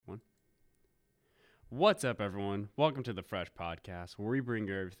What's up, everyone? Welcome to the Fresh Podcast, where we bring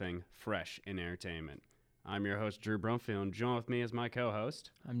you everything fresh in entertainment. I'm your host, Drew Brumfield, and join with me as my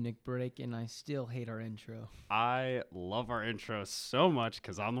co-host. I'm Nick Burdick, and I still hate our intro. I love our intro so much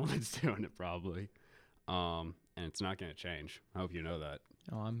because I'm the one that's doing it, probably. And it's not going to change. I hope you know that.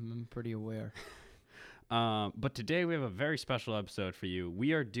 Oh, I'm pretty aware. But today we have a very special episode for you.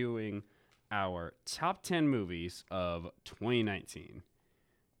 We are doing our top 10 movies of 2019.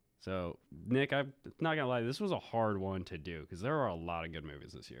 So, Nick, I'm not going to lie, this was a hard one to do because there are a lot of good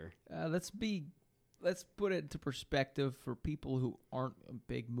movies this year. Let's put it into perspective for people who aren't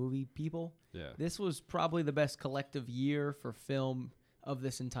big movie people. Yeah. This was probably the best collective year for film of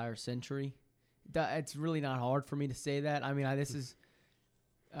this entire century. It's really not hard for me to say that. I mean,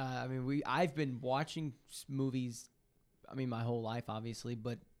 I've been watching movies, my whole life, obviously,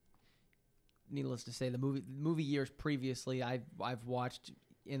 but needless to say, the movie years previously, I've watched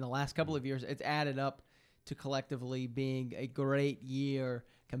in the last couple of years. It's added up to collectively being a great year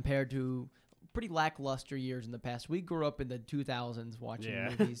compared to pretty lackluster years in the past. We grew up in the 2000s watching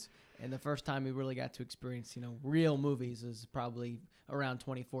movies, and the first time we really got to experience, real movies is probably around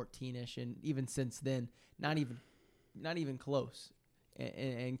 2014-ish, and even since then, not even close.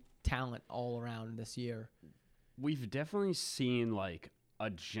 And talent all around this year. We've definitely seen like a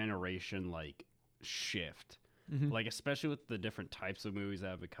generation shift. Mm-hmm. Like, especially with the different types of movies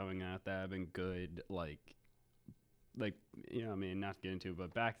that have been coming out that have been good, not to get into it,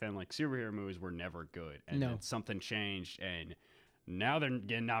 but back then, superhero movies were never good. And then something changed, and now they're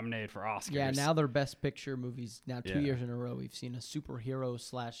getting nominated for Oscars. Yeah, now they're Best Picture movies. Now, 2 years in a row, we've seen a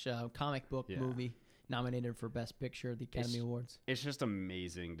superhero / comic book movie nominated for Best Picture at the Academy Awards. It's just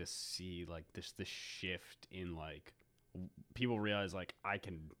amazing to see, this shift in, people realize,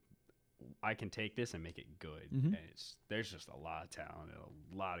 I can take this and make it good. Mm-hmm. And there's just a lot of talent and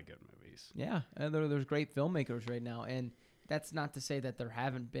a lot of good movies. Yeah, and there's great filmmakers right now, and that's not to say that there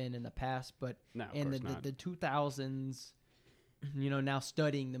haven't been in the past, but in the 2000s, now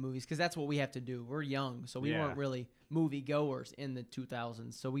studying the movies, because that's what we have to do. We're young, so we weren't really movie goers in the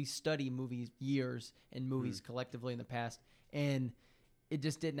 2000s, so we study movies years and movies collectively in the past, and it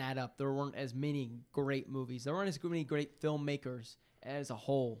just didn't add up. There weren't as many great movies. There weren't as many great filmmakers as a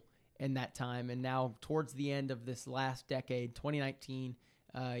whole in that time, and now towards the end of this last decade, 2019,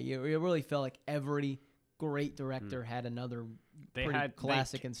 it really felt like every great director had another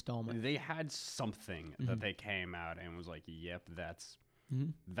classic installment. They had something that they came out and was like, yep, that's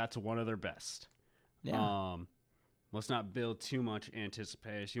one of their best. Yeah. Let's not build too much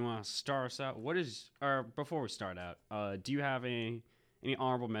anticipation. You want to start us out? Before we start out, do you have any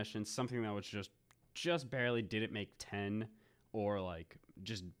honorable mentions, something that was just barely didn't make 10, or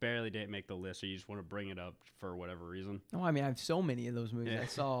just barely didn't make the list, or you just want to bring it up for whatever reason? No, I have so many of those movies. I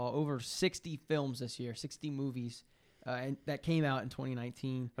saw over 60 films this year, 60 movies and that came out in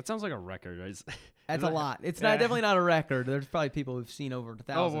 2019. That sounds like a record. That's a lot. It's definitely not a record. There's probably people who've seen over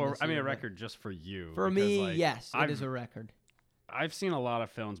 1,000. Oh, well, a record just for you. For me, yes, it is a record. I've seen a lot of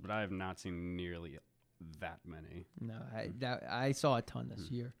films, but I have not seen nearly that many. No, I saw a ton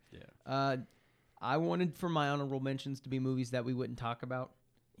this year. Yeah. I wanted for my honorable mentions to be movies that we wouldn't talk about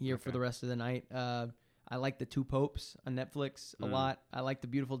here for the rest of the night. I like The Two Popes on Netflix a lot. I like The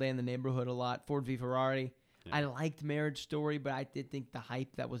Beautiful Day in the Neighborhood a lot. Ford v. Ferrari. Yeah. I liked Marriage Story, but I did think the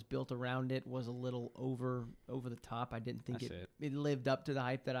hype that was built around it was a little over the top. I didn't think it lived up to the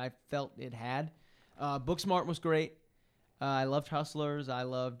hype that I felt it had. Booksmart was great. I loved Hustlers. I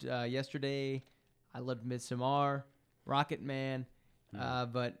loved Yesterday. I loved Midsommar. Rocket Man.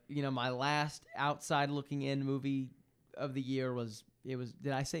 But my last outside looking in movie of the year was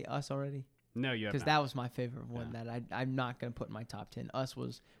did I say Us already? No, you have not. Because that was my favorite one that I'm not going to put in my top 10. Us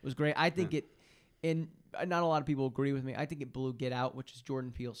was great. I think and not a lot of people agree with me. I think it blew Get Out, which is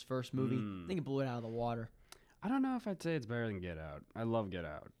Jordan Peele's first movie. I think it blew it out of the water. I don't know if I'd say it's better than Get Out. I love Get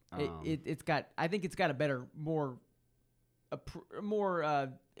Out. I think it's got a better,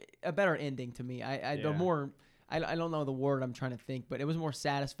 a better ending to me. I don't know the word I'm trying to think, but it was a more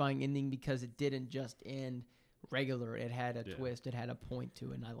satisfying ending because it didn't just end regular. It had a twist. It had a point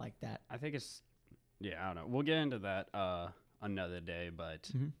to it, and I like that. I think it's, I don't know. We'll get into that another day,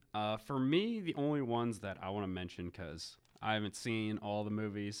 but for me, the only ones that I want to mention, because I haven't seen all the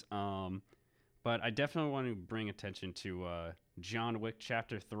movies, but I definitely want to bring attention to John Wick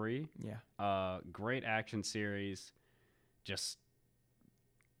Chapter 3. Yeah. Great action series. Just...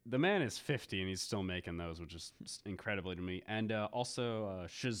 the man is 50 and he's still making those, which is incredibly to me. And also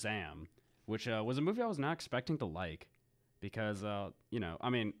Shazam, which was a movie I was not expecting to like because,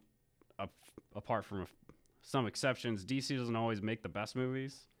 apart from some exceptions, DC doesn't always make the best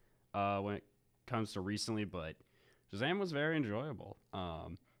movies when comes to recently, but Shazam was very enjoyable.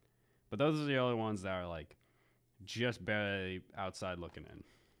 But those are the only ones that are like just barely outside looking in.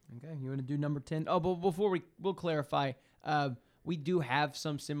 Okay, you want to do number 10? Oh, but before we'll clarify, we do have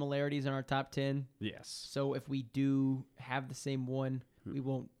some similarities in our top 10. Yes. So if we do have the same one, we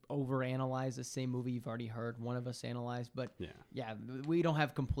won't overanalyze the same movie you've already heard one of us analyze. But yeah, we don't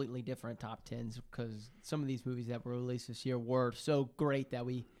have completely different top 10s because some of these movies that were released this year were so great that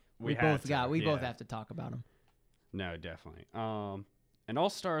we both have to talk about them. No, definitely. And all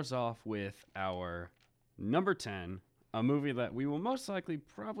starts off with our number 10, a movie that we will most likely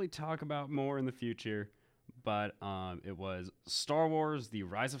probably talk about more in the future, but it was Star Wars: The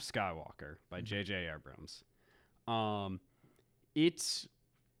Rise of Skywalker by J.J. Abrams.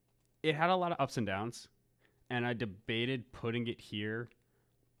 It had a lot of ups and downs, and I debated putting it here,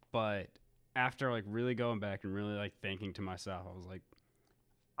 but after like really going back and really like thinking to myself, I was like,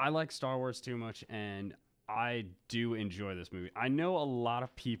 I like Star Wars too much, and I do enjoy this movie. I know a lot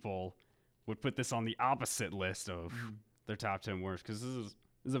of people would put this on the opposite list of their top 10 worst because this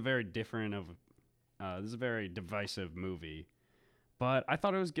is a very different this is a very divisive movie. But I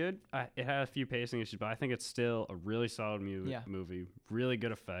thought it was good. It had a few pacing issues, but I think it's still a really solid movie. Really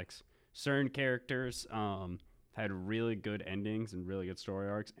good effects. Certain characters had really good endings and really good story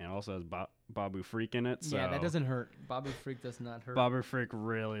arcs, and also has Babu Freak in it. So yeah, that doesn't hurt. Babu Freak does not hurt. Babu Freak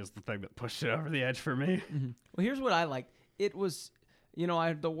really is the thing that pushed it over the edge for me. Well, here's what I liked. It was,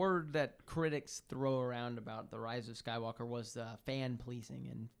 the word that critics throw around about The Rise of Skywalker was fan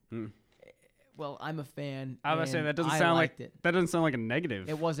pleasing, and well, I'm a fan. I was saying that doesn't sound like a negative.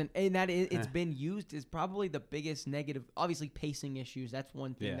 It wasn't, and it's been used as probably the biggest negative. Obviously, pacing issues. That's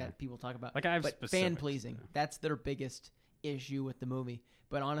one thing that people talk about. But fan pleasing. That's their biggest issue with the movie.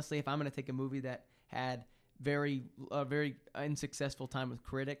 But honestly, if I'm going to take a movie that had very unsuccessful time with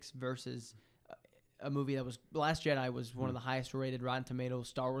critics versus a movie that was Last Jedi was one of the highest rated Rotten Tomatoes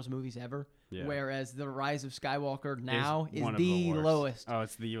Star Wars movies ever. Yeah. Whereas The Rise of Skywalker now is the lowest. Oh,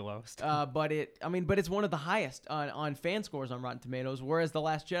 it's the lowest. But it's one of the highest on fan scores on Rotten Tomatoes. Whereas The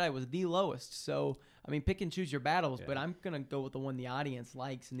Last Jedi was the lowest. So pick and choose your battles. Yeah. But I'm gonna go with the one the audience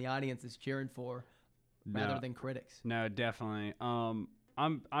likes and the audience is cheering for, rather than critics. No, definitely.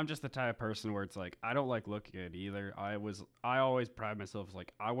 I'm just the type of person where it's like I don't like looking at it either. I always pride myself as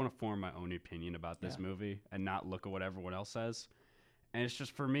like I want to form my own opinion about this movie and not look at what everyone else says. And it's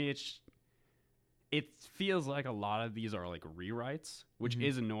just for me, it feels like a lot of these are like rewrites, which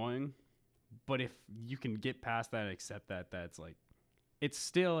is annoying. But if you can get past that and accept that's like, it's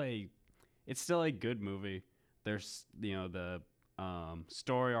still a good movie. There's the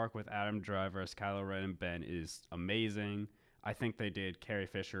story arc with Adam Driver as Kylo Ren and Ben is amazing. I think they did Carrie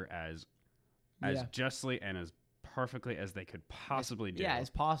Fisher as justly and as perfectly as they could possibly do. Yeah, as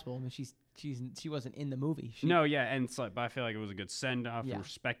possible. She wasn't in the movie. And it's like, but I feel like it was a good send off. Yeah.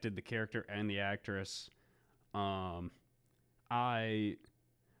 Respected the character and the actress. I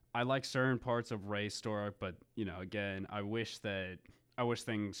like certain parts of Rey's story, but again, I wish certain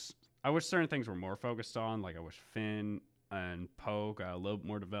things were more focused on. Like I wish Finn and Poe got a little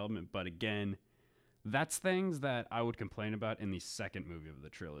more development. But again, that's things that I would complain about in the second movie of the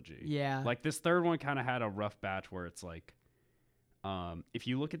trilogy. Yeah. Like this third one kind of had a rough batch where it's like, if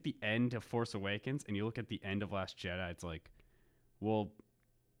you look at the end of Force Awakens and you look at the end of Last Jedi, it's like, well,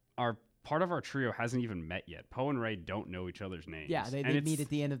 part of our trio hasn't even met yet. Poe and Rey don't know each other's names. Yeah, they meet at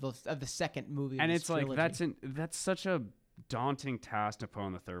the end of the second movie. And it's trilogy. Like that's such a daunting task to put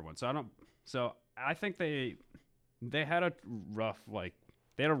on the third one. So I think they had a rough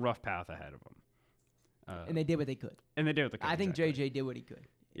path ahead of them. And they did what they could. I think JJ did what he could.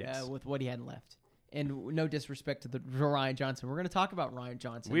 Yes. With what he had left. And no disrespect to the Rian Johnson. We're going to talk about Rian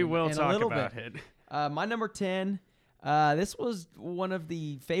Johnson. We will talk about it. My number 10, this was one of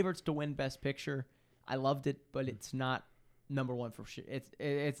the favorites to win Best Picture. I loved it, but it's not number one for sure. It's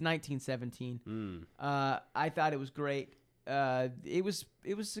 1917. I thought it was great. It was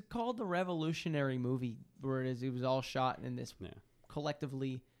called the Revolutionary Movie, where it was all shot in this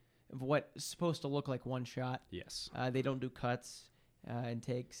collectively of what's supposed to look like one shot. Yes. They don't do cuts and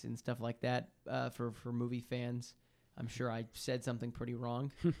takes and stuff like that for movie fans. I'm sure I said something pretty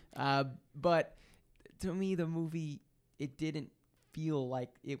wrong. But to me, the movie, it didn't feel like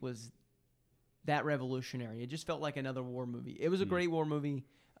it was that revolutionary. It just felt like another war movie. It was a great war movie.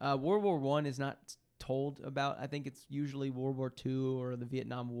 World War I is not told about. I think it's usually World War II or the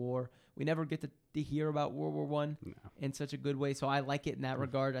Vietnam War. We never get to hear about World War I in such a good way. So I like it in that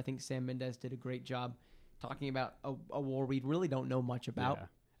regard. I think Sam Mendes did a great job talking about a war we really don't know much about. Yeah.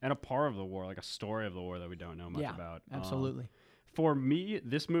 And a part of the war, like a story of the war that we don't know much about. Absolutely. For me,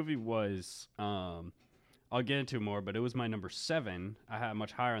 this movie was I'll get into it more, but it was my number 7. I had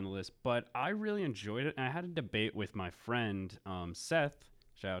much higher on the list, but I really enjoyed it. And I had a debate with my friend Seth,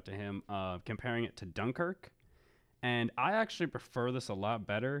 shout out to him, comparing it to Dunkirk. And I actually prefer this a lot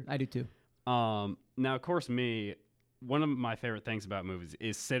better. I do too. Now, of course, one of my favorite things about movies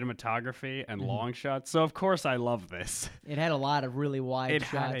is cinematography and long shots. So, of course, I love this. It had a lot of really wide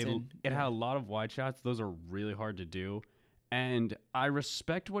shots. It had a lot of wide shots. Those are really hard to do. And I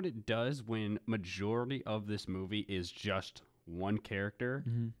respect what it does when majority of this movie is just one character,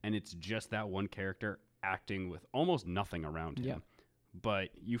 and it's just that one character acting with almost nothing around him. Yeah. But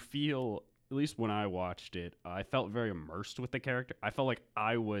you feel, at least when I watched it, I felt very immersed with the character. I felt like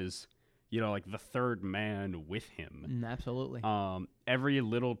I was, like the third man with him. Absolutely. Every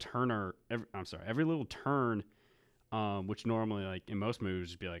little turn, which normally, like in most movies,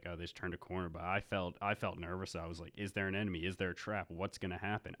 just be like, oh, they just turned a corner. But I felt nervous. I was like, is there an enemy? Is there a trap? What's gonna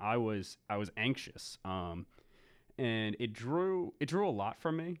happen? I was anxious. And it drew a lot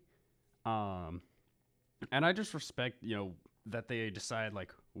from me. And I just respect, that they decided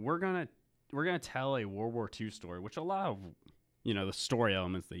like we're gonna tell a World War II story, which a lot of, the story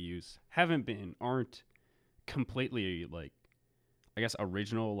elements they use aren't completely like, I guess,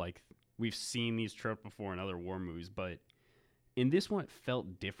 original. Like, we've seen these tropes before in other war movies, but in this one it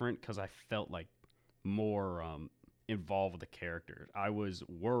felt different because I felt like more involved with the characters. I was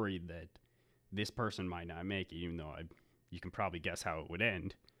worried that this person might not make it, even though you can probably guess how it would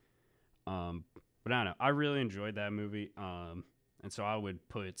end. But I don't know. I really enjoyed that movie, and so I would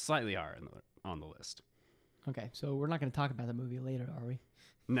put it slightly higher on the list. Okay, so we're not going to talk about the movie later, are we?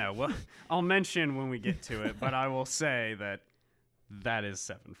 No, well, I'll mention when we get to it, but I will say that is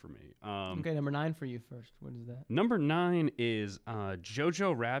 7 for me. Okay, number 9 for you first. What is that? Number 9 is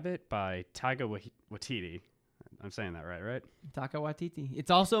Jojo Rabbit by Taika Waititi. I'm saying that right? Taika Waititi.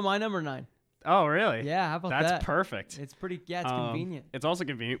 It's also my number 9. Oh, really? Yeah, how about that? That's perfect. It's pretty, it's convenient. It's also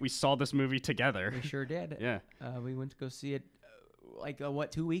convenient. We saw this movie together. We sure did. Yeah. We went to go see it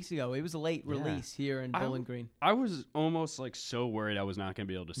 2 weeks ago. It was a late release here in Bowling Green. I was almost like so worried I was not going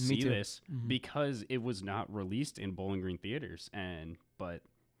to be able to see this because it was not released in Bowling Green theaters. But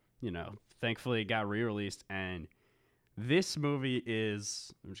thankfully it got re-released. And this movie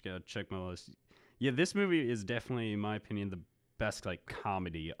is, I'm just going to check my list. Yeah, this movie is definitely, in my opinion, the best like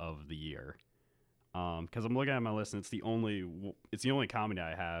comedy of the year. Because I'm looking at my list and it's the only comedy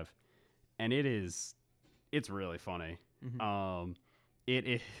I have, and it's really funny.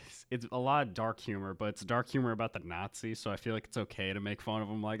 It's a lot of dark humor, but it's dark humor about the Nazis, so I feel like it's okay to make fun of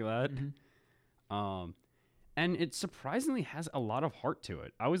them like that. And it surprisingly has a lot of heart to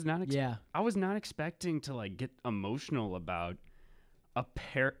it. I was not expecting to like get emotional about a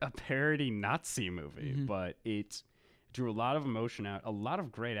parody Nazi movie, but it drew a lot of emotion out, a lot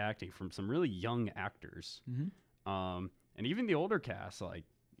of great acting from some really young actors. And even the older cast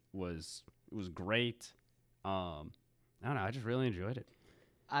was great. I don't know, I just really enjoyed it.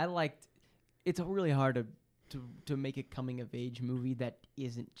 It's really hard to make a coming of age movie that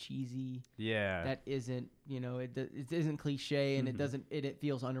isn't cheesy. Yeah. That isn't, it isn't cliche, and it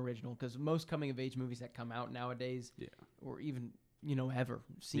feels unoriginal, because most coming of age movies that come out nowadays, or even ever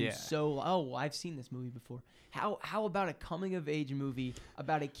seem so, I've seen this movie before. How about a coming of age movie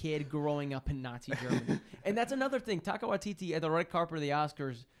about a kid growing up in Nazi Germany? And that's another thing. Taika Waititi at the red carpet of the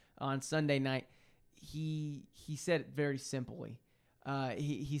Oscars on Sunday night, he said it very simply.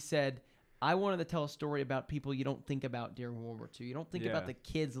 He said, I wanted to tell a story about people you don't think about during World War II. You don't think about the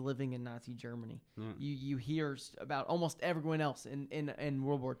kids living in Nazi Germany. You hear about almost everyone else in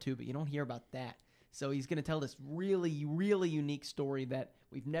World War II, but you don't hear about that. So he's going to tell this really, really unique story that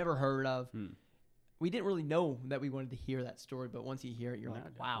we've never heard of. We didn't really know that we wanted to hear that story, but once you hear it, you're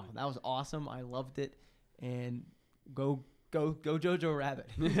like, wow, that was awesome. I loved it. And go Jojo Rabbit.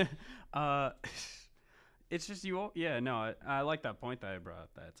 It's just I like that point that I brought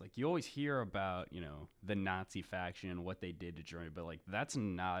up. That it's like you always hear about the Nazi faction and what they did to Germany, but like that's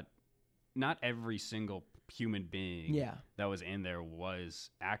not every single human being that was in there was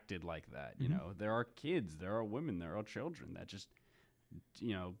acted like that. There are kids, there are women, there are children that just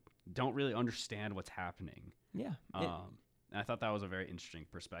don't really understand what's happening. And I thought that was a very interesting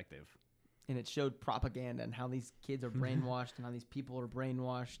perspective. And it showed propaganda and how these kids are brainwashed and how these people are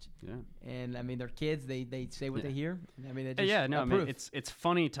brainwashed. And I mean, they're kids. They say what they hear. I mean, it's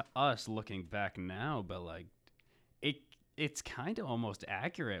funny to us looking back now, but like it's kind of almost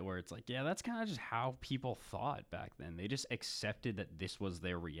accurate where it's like, that's kind of just how people thought back then. They just accepted that this was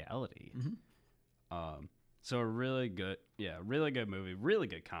their reality. So a really good movie, really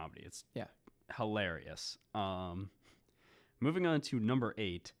good comedy. It's hilarious. moving on to number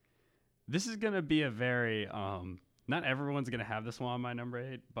 8. This is gonna be a very not everyone's gonna have this one on my number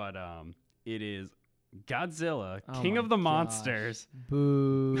 8, but it is Godzilla, King of the Monsters.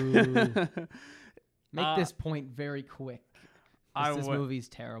 Boo. Make this point very quick. This movie's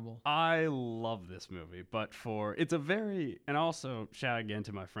terrible. I love this movie, but it's a very, and also shout again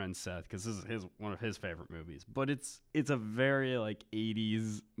to my friend Seth, because this is one of his favorite movies. But it's a very like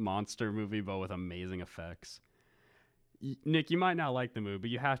 80s monster movie, but with amazing effects. Nick, you might not like the movie, but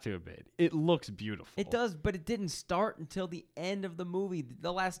you have to admit, it looks beautiful. It does, but it didn't start until the end of the movie.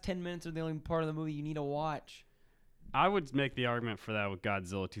 The last 10 minutes are the only part of the movie you need to watch. I would make the argument for that with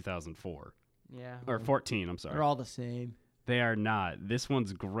Godzilla 2004. Yeah. Or 14, I'm sorry. They're all the same. They are not. This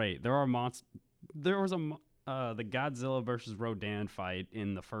one's great. There was the Godzilla versus Rodan fight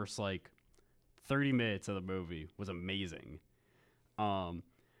in the first like 30 minutes of the movie was amazing.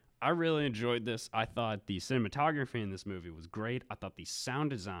 I really enjoyed this. I thought the cinematography in this movie was great. I thought the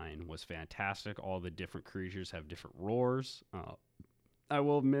sound design was fantastic. All the different creatures have different roars. I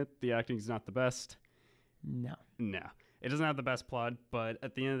will admit the acting is not the best. No. It doesn't have the best plot, but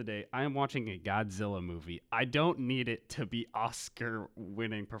at the end of the day, I am watching a Godzilla movie. I don't need it to be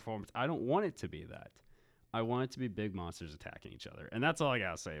Oscar-winning performance. I don't want it to be that. I want it to be big monsters attacking each other, and that's all I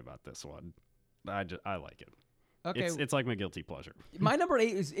gotta say about this one. I like it. Okay, it's like my guilty pleasure. My number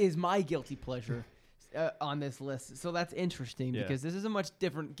 8 is my guilty pleasure on this list, so that's interesting because this is a much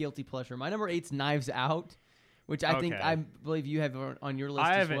different guilty pleasure. My number 8's Knives Out. Which I believe you have on your list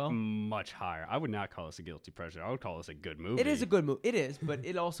as well. I have it much higher. I would not call this a guilty pleasure. I would call this a good movie. It is a good movie. It is, but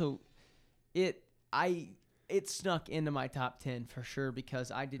it also it snuck into my top 10 for sure because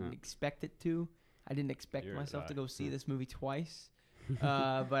I didn't expect it to. I didn't expect myself to go see this movie twice,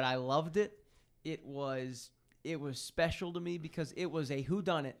 but I loved it. It was special to me because it was a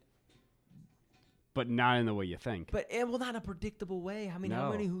whodunit. But not in the way you think. But not a predictable way. I mean,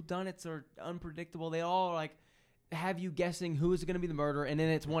 how many whodunits are unpredictable? They all like have you guessing who is going to be the murderer, and then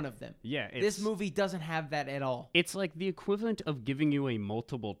it's one of them. Yeah. This movie doesn't have that at all. It's like the equivalent of giving you a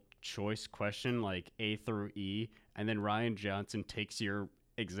multiple choice question, like A through E, and then Ryan Johnson takes your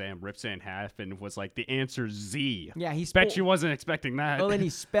exam, rips it in half, and was like, the answer's Z. Yeah, bet you wasn't expecting that. Well, then he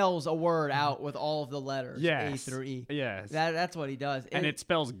spells a word out with all of the letters, A through E. Yes. That's what he does. And it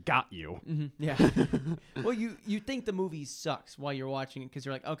spells got you. Mm-hmm, yeah. Well, you think the movie sucks while you're watching it because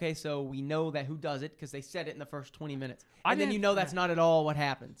you're like, okay, so we know that who does it because they said it in the first 20 minutes. And then you know that's not at all what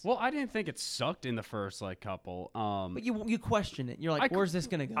happens. Well, I didn't think it sucked in the first couple. But you question it. You're like, where's this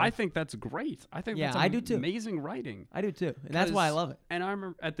going to go? I think that's great. I think that's I do too. Amazing writing. I do too. And that's why I love it. And I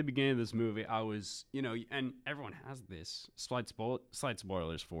remember at the beginning of this movie, I was, and everyone has this, slight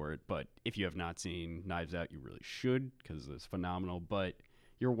spoilers for it, but if you have not seen Knives Out, you really should because it's phenomenal. But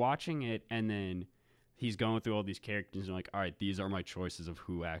you're watching it, and then he's going through all these characters, and you're like, all right, these are my choices of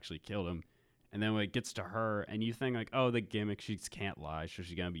who actually killed him. And then when it gets to her, and you think, like, oh, the gimmick, she can't lie, so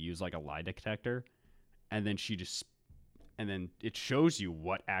she's going to be used like a lie detector. And then and then it shows you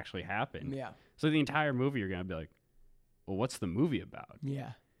what actually happened. Yeah. So the entire movie, you're going to be like, well, what's the movie about?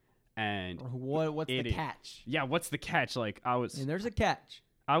 Yeah. And what's the catch? Yeah, what's the catch? And there's a catch.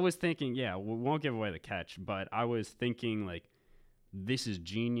 I was thinking, we won't give away the catch, but I was thinking, like, this is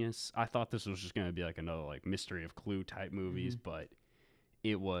genius. I thought this was just going to be like another like Mystery of Clue type movies, but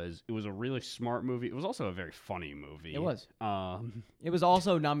it was a really smart movie. It was also a very funny movie. It was. It was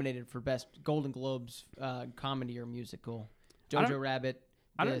also nominated for Best Golden Globes comedy or musical. Jojo Rabbit.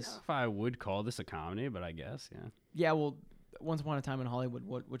 I don't know if I would call this a comedy, but I guess, yeah. Yeah, well, Once Upon a Time in Hollywood,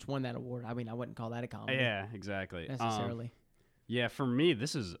 which won that award. I mean, I wouldn't call that a comedy. Yeah, exactly. Necessarily. Yeah, for me,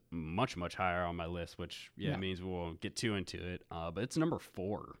 this is much, much higher on my list, which means we won't get too into it. But it's number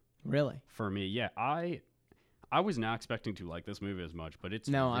 4. Really? For me, yeah. I was not expecting to like this movie as much, but it's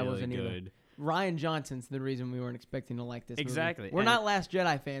really I wasn't good. Either. Ryan Johnson's the reason we weren't expecting to like this movie. Exactly. We're not Last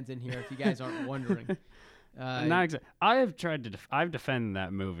Jedi fans in here, if you guys aren't wondering. Not exactly. I have tried to. I've defended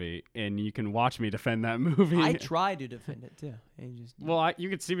that movie, and you can watch me defend that movie. I try to defend it too. You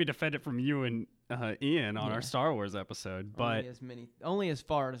could see me defend it from you and Ian on our Star Wars episode, but only as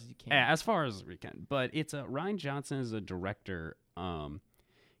far as you can. Yeah, as far as we can. But it's Ryan Johnson is a director.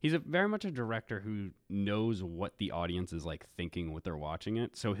 He's very much a director who knows what the audience is like thinking when they're watching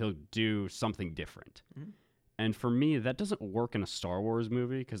it, so he'll do something different. Mm-hmm. And for me, that doesn't work in a Star Wars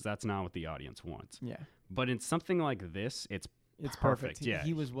movie because that's not what the audience wants. Yeah. But in something like this, it's perfect. Yeah.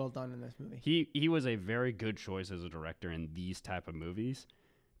 He was well done in this movie. He was a very good choice as a director in these type of movies.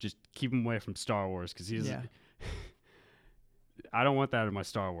 Just keep him away from Star Wars because he's. Yeah. I don't want that in my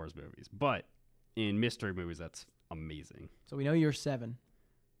Star Wars movies, but in mystery movies, that's amazing. So we know you're 7.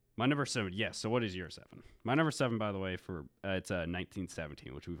 My number 7. Yes. So what is your 7? My number 7, by the way, for it's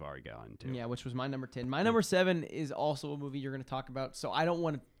 1917, which we've already gotten to. Yeah, which was my number 10. My number 7 is also a movie you're going to talk about, so I don't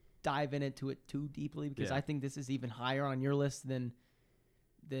want to dive into it too deeply because I think this is even higher on your list than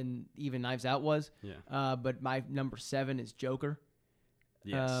even Knives Out was. Yeah. But my number 7 is Joker.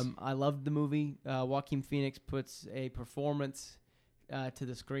 Yes. I loved the movie. Joaquin Phoenix puts a performance to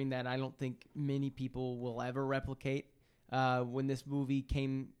the screen that I don't think many people will ever replicate. When this movie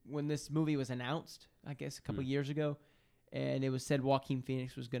was announced, I guess a couple years ago, and it was said Joaquin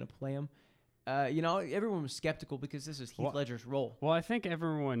Phoenix was going to play him. Everyone was skeptical because this is Heath Ledger's role. Well, I think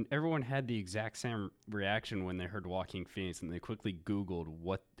everyone had the exact same reaction when they heard Joaquin Phoenix, and they quickly Googled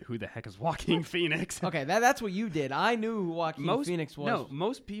who the heck is Joaquin Phoenix. Okay, that's what you did. I knew who Joaquin Phoenix was. No,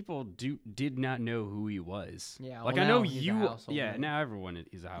 most people did not know who he was. Yeah, like well, I know he's you. a household name. Now everyone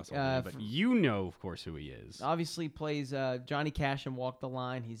is a household name, but you know, of course, who he is. Obviously, plays Johnny Cash in Walk the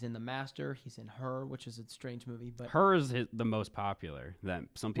Line. He's in The Master. He's in Her, which is a strange movie, but Her is the most popular that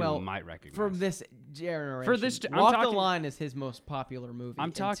some people might recognize from this generation. For this, Walk the Line is his most popular movie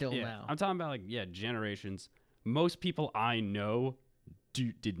until now. I'm talking about generations. Most people I know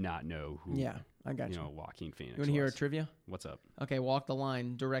did not know who. Yeah, I got you. Joaquin Phoenix. You want to hear a trivia? What's up? Okay, Walk the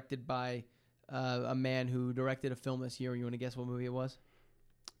Line, directed by a man who directed a film this year. You want to guess what movie it was?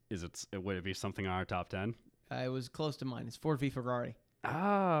 Would it be something on our top 10? It was close to mine. It's Ford v Ferrari.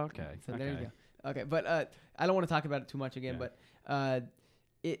 Oh, okay. So there you go. Okay, but I don't want to talk about it too much again. But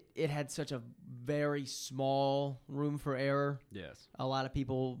it had such a very small room for error. Yes. A lot of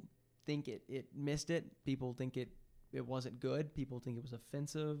people think it missed it. People think it wasn't good. People think it was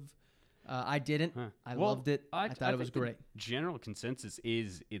offensive. I didn't. I loved it. I thought it was great. The general consensus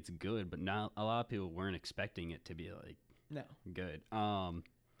is it's good, but not a lot of people weren't expecting it to be good.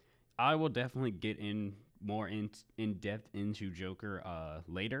 I will definitely get more in depth into Joker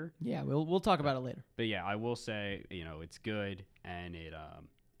later. Yeah, we'll talk about it later. But yeah, I will say it's good, and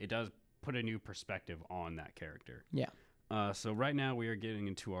it does put a new perspective on that character. Yeah. So right now we are getting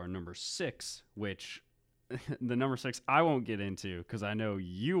into our number 6, which the number 6 I won't get into because I know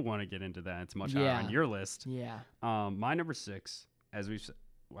you want to get into that. It's much higher on your list. Yeah. My number 6, as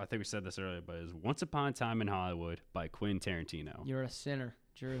I think we said this earlier, but is Once Upon a Time in Hollywood by Quentin Tarantino. You're a sinner,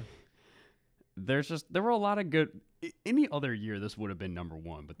 Drew. There were a lot of good. Any other year, this would have been number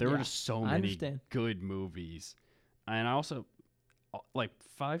 1, but there were just so many good movies, and I also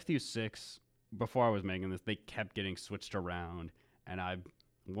 5 through 6. Before I was making this, they kept getting switched around, and I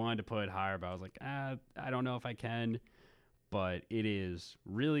wanted to put it higher, but I was like, I don't know if I can. But it is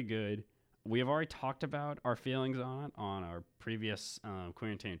really good. We have already talked about our feelings on our previous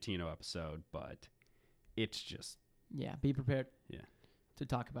Quentin Tarantino episode, but it's just be prepared. Yeah. To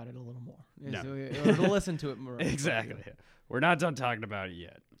talk about it a little more. No. Or to listen to it more. Exactly. We're not done talking about it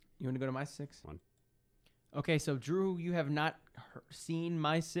yet. You want to go to my 6? One. Okay, so Drew, you have not seen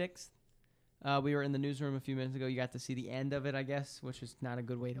my 6th. We were in the newsroom a few minutes ago. You got to see the end of it, I guess, which is not a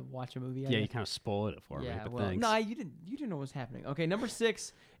good way to watch a movie. You kind of spoiled it for me. But well, thanks. no, you didn't know what was happening. Okay, number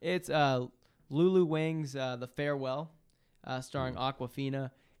 6, it's Lulu Wang's The Farewell, starring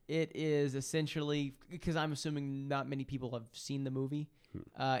Awkwafina. It is essentially, because I'm assuming not many people have seen the movie.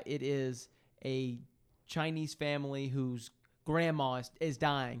 It is a Chinese family whose grandma is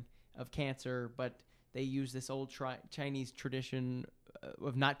dying of cancer, but they use this old Chinese tradition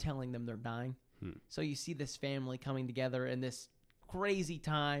of not telling them they're dying. So you see this family coming together in this crazy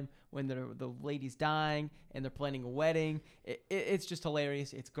time when the lady's dying and they're planning a wedding. It's just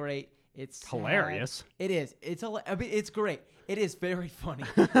hilarious. It's great. It's hilarious. Sad. It is. It's great. It is very funny.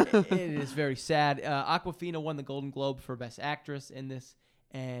 it is very sad. Awkwafina won the Golden Globe for Best Actress in this,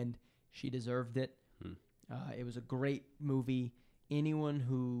 and she deserved it. It was a great movie. Anyone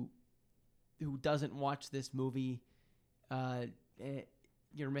who doesn't watch this movie,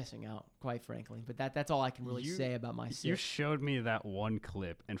 you're missing out, quite frankly. But that's all I can really say about my 6. You showed me that one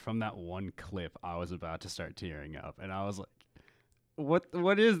clip, and from that one clip, I was about to start tearing up, and I was like,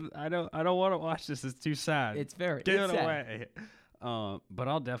 "What is? I don't want to watch this. It's too sad. It's very get it's it sad. away." But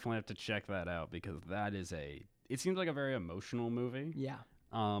I'll definitely have to check that out because that is it seems like a very emotional movie. Yeah.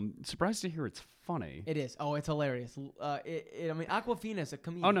 Surprised to hear it's funny. It is. Oh, it's hilarious. I mean, Awkwafina is a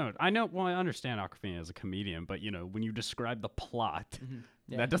comedian. Oh no, I know. Well, I understand Awkwafina as a comedian, but when you describe the plot,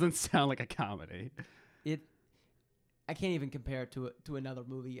 that doesn't sound like a comedy. I can't even compare it to another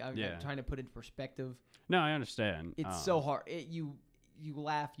movie. I'm trying to put it in perspective. No, I understand. It's so hard. You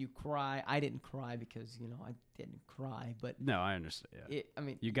laugh, you cry. I didn't cry because I didn't cry, but no, I understand. Yeah.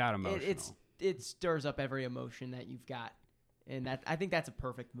 You got emotional. It stirs up every emotion that you've got. And I think that's a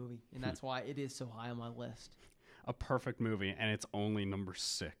perfect movie, and that's why it is so high on my list. a perfect movie, and it's only number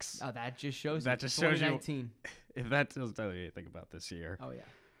 6. Oh, that just shows That you. just shows you 2019. if that doesn't tell you anything about this year. Oh, yeah.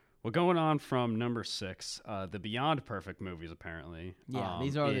 Well, going on from number 6, the Beyond Perfect movies, apparently. Yeah,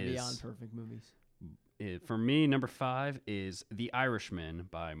 these are the Beyond Perfect movies. For me, number 5 is The Irishman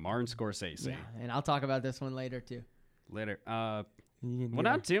by Martin Scorsese. Yeah, and I'll talk about this one later, too. Later. Well,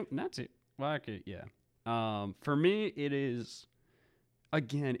 not too. Well, okay, yeah. For me, it is,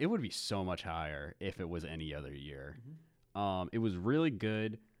 again, it would be so much higher if it was any other year. Mm-hmm. It was really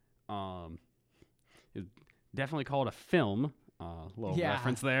good. It definitely called a film. Little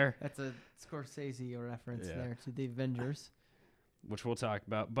reference there. That's a Scorsese reference there to the Avengers, which we'll talk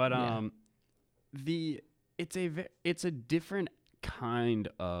about. But it's a different kind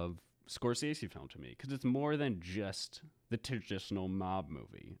of Scorsese film to me because it's more than just the traditional mob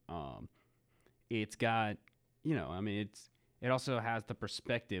movie. It's got, it also has the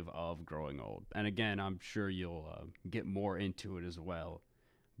perspective of growing old. And again, I'm sure you'll get more into it as well.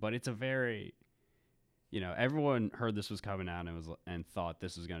 But it's a very, everyone heard this was coming out and thought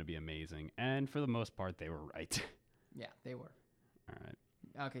this was going to be amazing. And for the most part, they were right. Yeah, they were. All right.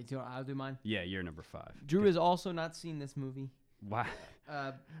 Okay, I'll do mine. Yeah, you're number 5. Drew has also not seen this movie. Wow.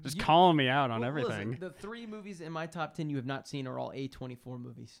 Just calling me out on Listen, everything. the 3 movies in my top 10 you have not seen are all A24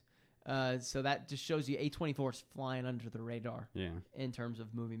 movies. So that just shows you A24 is flying under the radar in terms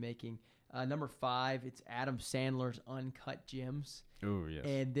of movie making. Number 5, it's Adam Sandler's Uncut Gems. Oh, yes.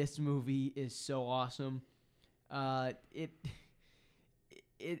 And this movie is so awesome. Adam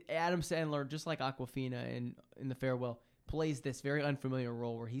Sandler, just like Awkwafina in The Farewell, plays this very unfamiliar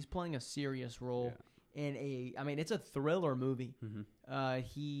role where he's playing a serious role in it's a thriller movie. Mm-hmm.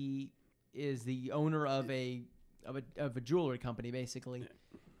 He is the owner of a jewelry company, basically. Yeah.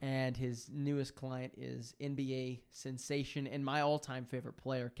 And his newest client is NBA sensation and my all-time favorite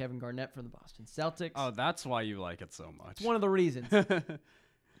player, Kevin Garnett from the Boston Celtics. Oh, that's why you like it so much. It's one of the reasons.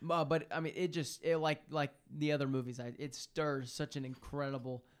 But it like the other movies, it stirs such an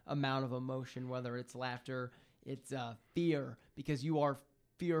incredible amount of emotion, whether it's laughter, it's fear, because you are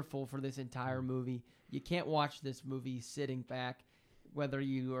fearful for this entire movie. You can't watch this movie sitting back, whether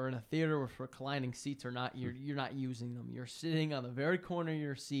you are in a theater with reclining seats or not. You're not using them. You're sitting on the very corner of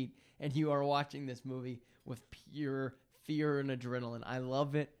your seat, and you are watching this movie with pure fear and adrenaline. I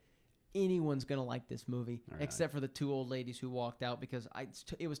love it. Anyone's gonna like this movie, except for the 2 old ladies who walked out because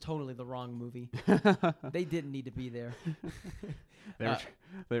it was totally the wrong movie. They didn't need to be there.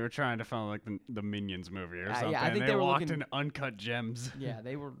 They were trying to find like the Minions movie or something. Yeah, I think they were walked looking in Uncut Gems. Yeah,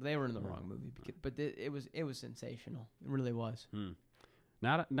 they were in the wrong movie, but it was sensational. It really was.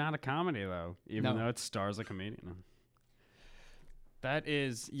 Not a comedy though, even though it stars a comedian. That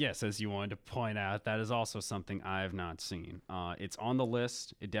is, yes, as you wanted to point out, that is also something I have not seen. It's on the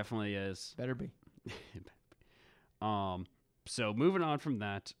list. It definitely is. Better be. So moving on from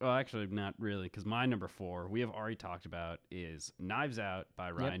that, well, actually not really, because my number 4, we have already talked about, is Knives Out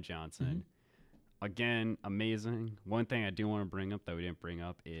by Rian Johnson. Mm-hmm. Again, amazing. One thing I do want to bring up that we didn't bring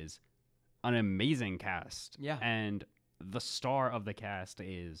up is an amazing cast. Yeah. And the star of the cast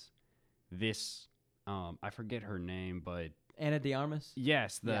is this, I forget her name, but Ana de Armas?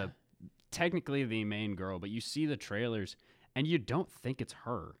 Yes, technically the main girl, but you see the trailers and you don't think it's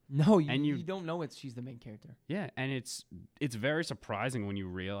her. No, you don't know she's the main character. Yeah, and it's very surprising when you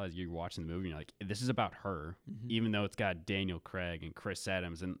realize you're watching the movie and you're like, this is about her, even though it's got Daniel Craig and Chris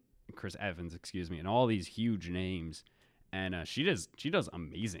Evans, and all these huge names. And she does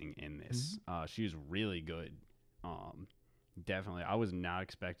amazing in this. She's really good. Definitely. I was not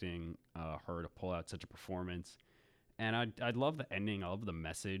expecting her to pull out such a performance. And I love the ending. I love the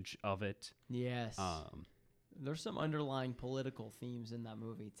message of it. Yes. There's some underlying political themes in that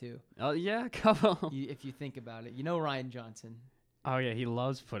movie, too. Oh, yeah, come on. If you think about it. You know Rian Johnson. Oh, yeah, he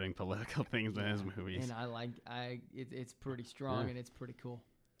loves putting political things in his movies. And it's pretty strong and it's pretty cool.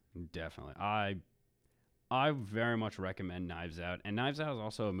 Definitely. I very much recommend Knives Out. And Knives Out is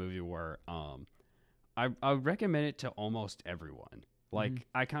also a movie where I recommend it to almost everyone. Like,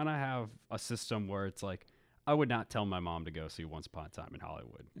 I kind of have a system where it's like, I would not tell my mom to go see Once Upon a Time in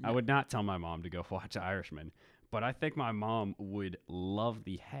Hollywood. Yeah. I would not tell my mom to go watch Irishman. But I think my mom would love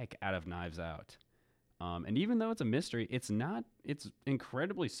the heck out of Knives Out. And even though it's a mystery, it's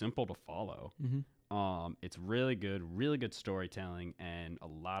incredibly simple to follow. It's really good storytelling, and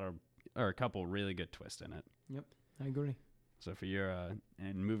a couple really good twists in it. Yep, I agree. So for your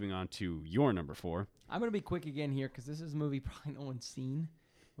and moving on to your number 4. I'm gonna be quick again here because this is a movie probably no one's seen,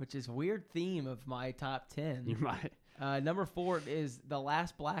 which is a weird theme of my top 10. You might. Number 4 is The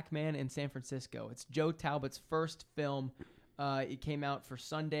Last Black Man in San Francisco. It's Joe Talbot's first film. It came out for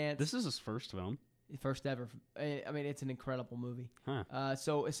Sundance. This is his first film? First ever. I mean, it's an incredible movie. Huh.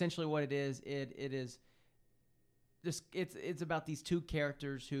 So essentially, what it is, it is just it's about these two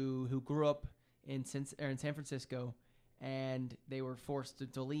characters who grew up in San Francisco, and they were forced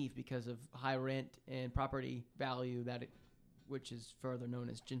to leave because of high rent and property value which is further known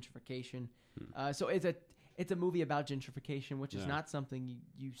as gentrification. So it's a movie about gentrification, which is not something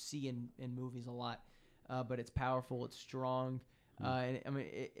you see in movies a lot, but it's powerful, it's strong, and I mean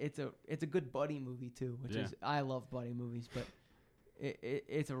it's a good buddy movie too, which is I love buddy movies, but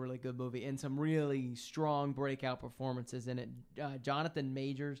it's a really good movie and some really strong breakout performances in it. Jonathan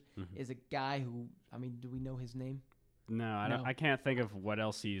Majors is a guy who, I mean, do we know his name? No, I don't. I can't think of what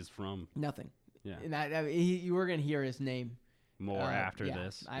else he's from. Nothing. Yeah, and you were gonna hear his name more after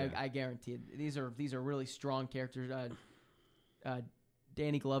this. I guarantee it. These are really strong characters.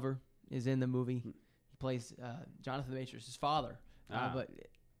 Danny Glover is in the movie. He plays Jonathan Majors' father, but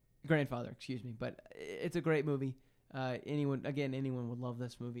grandfather, excuse me. But it's a great movie. Anyone would love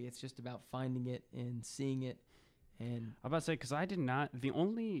this movie. It's just about finding it and seeing it. And I'm about to say, because I did not. The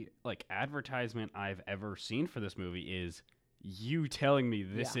only like advertisement I've ever seen for this movie is you telling me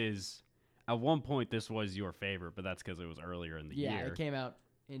this is. At one point, this was your favorite, but that's because it was earlier in the year. Yeah, it came out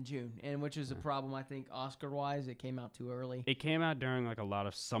in June, and which is a problem, I think, Oscar-wise. It came out too early. It came out during like a lot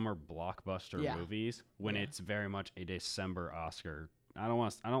of summer blockbuster movies when it's very much a December Oscar. I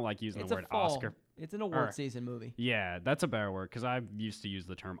don't like using the word Oscar. It's an award season movie. Yeah, that's a better word because I used to use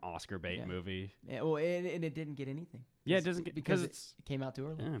the term Oscar bait movie. Yeah, well, and it didn't get anything. Yeah, it doesn't get because it came out too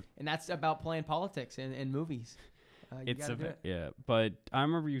early, and that's about playing politics in movies. But I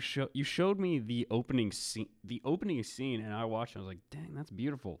remember you showed me the opening scene, and I watched. And I was like, "Dang, that's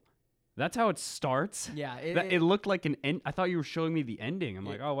beautiful." That's how it starts. Yeah, it looked like an end. I thought you were showing me the ending. I'm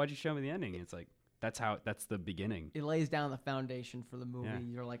like, "Oh, why'd you show me the ending?" And it's like that's the beginning. It lays down the foundation for the movie. Yeah.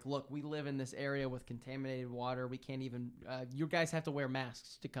 You're like, "Look, we live in this area with contaminated water. We can't even. You guys have to wear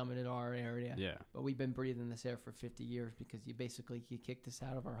masks to come into our area. Yeah, but we've been breathing this air for 50 years because you kicked us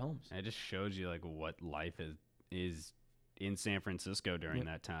out of our homes." And it just shows you like what life is in San Francisco during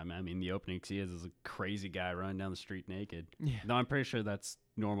that time. I mean, the opening scene is a crazy guy running down the street naked. Yeah. No, I'm pretty sure that's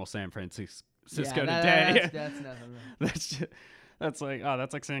normal San Francisco today. That's nothing. That's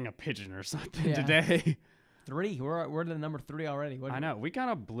like saying a pigeon or something today. 3. We're to number 3 already. I know. We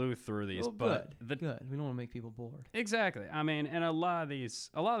kind of blew through these, but good. We don't want to make people bored. Exactly. I mean, and a lot of these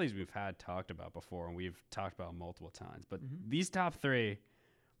we've talked about before, and we've talked about multiple times. But these top 3.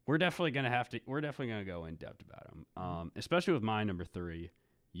 We're definitely gonna go in depth about them, especially with my number 3.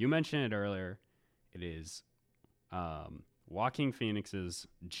 You mentioned it earlier. It is Joaquin Phoenix's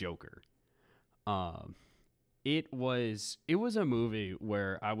Joker. It was a movie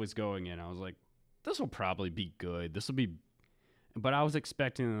where I was going in. I was like, this will probably be good. But I was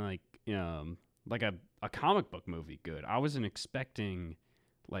expecting like a comic book movie good. I wasn't expecting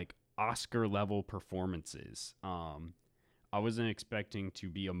like Oscar level performances. I wasn't expecting to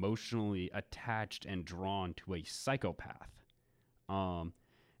be emotionally attached and drawn to a psychopath. And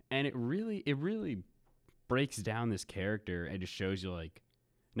it really breaks down this character and just shows you like,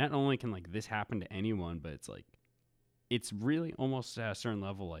 not only can like this happen to anyone, but it's like, it's really almost at a certain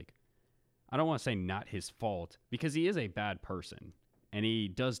level, like, I don't want to say not his fault because he is a bad person and he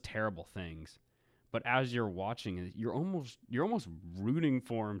does terrible things. But as you're watching it, you're almost rooting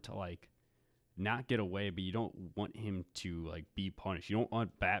for him to like, not get away, but you don't want him to like be punished. You don't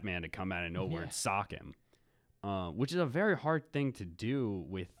want Batman to come out of nowhere and sock him, which is a very hard thing to do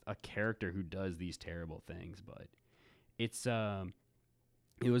with a character who does these terrible things. But it's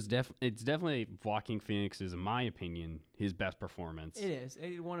definitely Joaquin Phoenix's, in my opinion, his best performance. It is.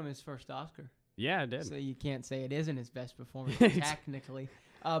 It won him his first Oscar. Yeah, it did. So you can't say it isn't his best performance technically.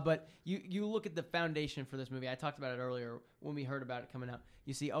 But you look at the foundation for this movie. I talked about it earlier when we heard about it coming out.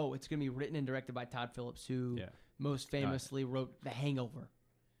 You see, it's going to be written and directed by Todd Phillips, who most famously wrote The Hangover.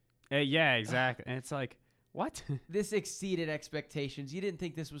 Yeah, exactly. And it's like, what? This exceeded expectations. You didn't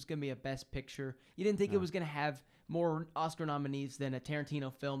think this was going to be a Best Picture. You didn't think it was going to have more Oscar nominees than a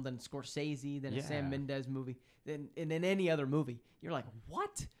Tarantino film, than Scorsese, than a Sam Mendes movie, than any other movie. You're like,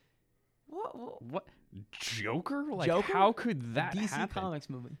 what? What? Joker? Like, Joker? How could that DC happen? Comics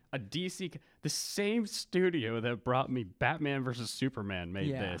movie. A DC, the same studio that brought me Batman versus Superman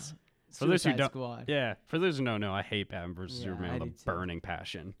made this. For those who don't, Squad. Yeah, for those who don't know, I hate Batman versus Superman with a burning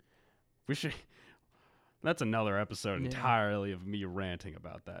passion. We should. That's another episode entirely of me ranting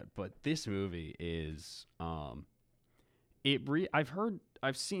about that. But this movie is, I've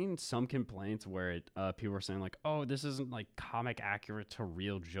seen some complaints where people are saying like, oh, this isn't like comic accurate to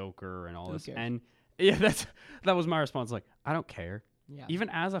real Joker and all this. And yeah, that was my response. Like, I don't care. Yeah. Even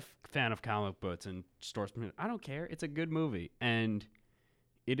as a fan of comic books and stores, I don't care. It's a good movie, and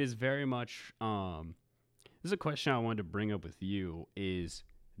it is very much. This is a question I wanted to bring up with you: is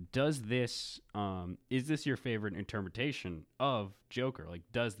is this your favorite interpretation of Joker? Like,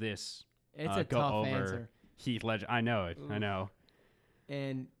 does this It's a go tough over answer. Heath Ledger? I know it. I Oof. know.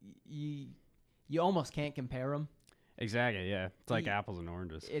 And you almost can't compare them. Exactly. Yeah, it's like He- apples and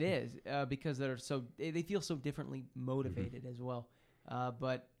oranges. It is because they feel so differently motivated as well.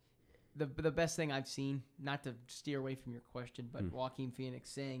 But the best thing I've seen, not to steer away from your question, but Joaquin Phoenix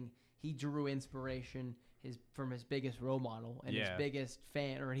saying he drew inspiration from his biggest role model and his biggest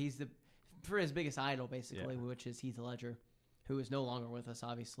fan, or for his biggest idol basically, which is Heath Ledger, who is no longer with us,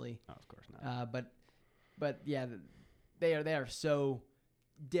 obviously. Oh, of course not. But yeah, they are so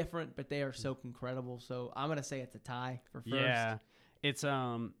different, but they are so incredible. So I'm gonna say it's a tie for first. Yeah, it's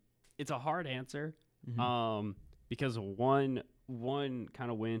a hard answer, Mm-hmm. because one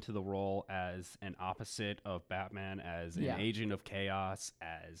kind of went into the role as an opposite of Batman, as an agent of chaos,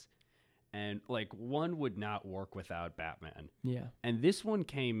 and like one would not work without Batman. Yeah. And this one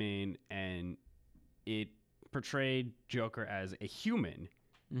came in and it portrayed Joker as a human,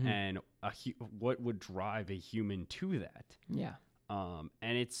 and what would drive a human to that. Yeah.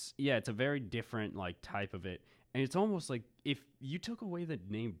 And it's a very different like type of it. And it's almost like if you took away the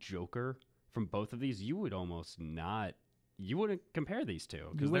name Joker from both of these, you wouldn't compare these two.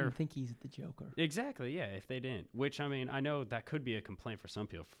 You wouldn't think he's the Joker. Exactly, yeah, if they didn't. Which, I mean, I know that could be a complaint for some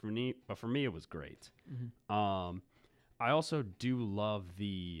people. But for me, it was great. I also do love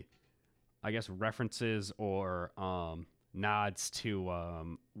the, I guess, references or nods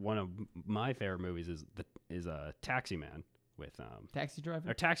to one of my favorite movies is Taxi Man with Taxi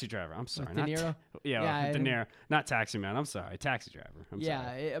Driver. or Taxi Driver. I'm sorry, De Niro. De Niro, not Taxi Man. I'm sorry, Taxi Driver. I'm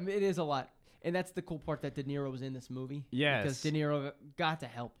sorry. I mean, it is a lot. And that's the cool part that De Niro was in this movie. Yes. Because De Niro got to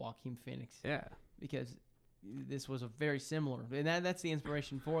help Joaquin Phoenix. Yeah. Because this was a very similar. And that's the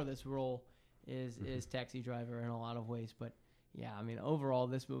inspiration for this role is Taxi Driver in a lot of ways. But, yeah, I mean, overall,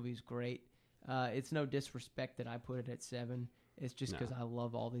 this movie's great. It's no disrespect that I put it at 7. It's just because I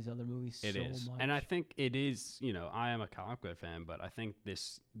love all these other movies so much. And I think it is, I am a comic book fan, but I think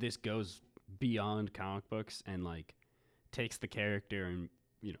this goes beyond comic books and, like, takes the character and,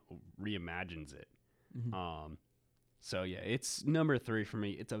 reimagines it. So yeah, it's number 3 for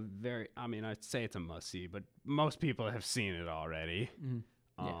me. It's I'd say it's a must see, but most people have seen it already.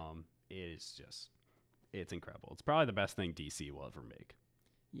 It is it's incredible. It's probably the best thing DC will ever make.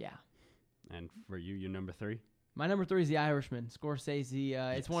 Yeah. And for you, your number 3? My number 3 is The Irishman. Scorsese.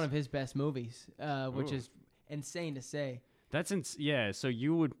 It's one of his best movies, which is insane to say. That's So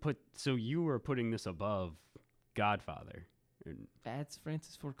you were putting this above Godfather. That's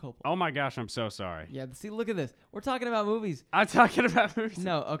Francis Ford Coppola. Oh my gosh, I'm so sorry. Yeah, see, look at this. We're talking about movies. I'm talking about movies.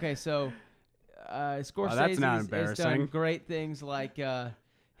 No, okay, so Scorsese that's not has embarrassing. done great things like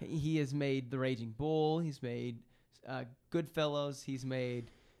he has made The Raging Bull. He's made Goodfellas. He's made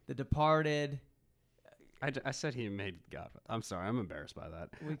The Departed. I said he made Godfather. I'm sorry. I'm embarrassed by that.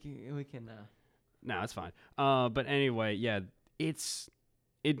 We can. No, it's fine. But anyway, yeah,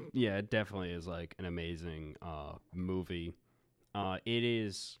 it definitely is like an amazing movie.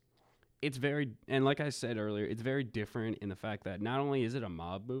 It's very, and like I said earlier, it's very different in the fact that not only is it a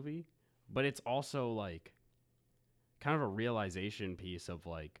mob movie, but it's also like kind of a realization piece of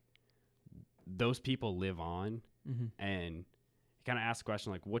like those people live on, and you kind of ask the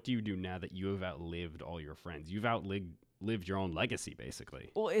question like, what do you do now that you have outlived all your friends? You've outlived your own legacy, basically.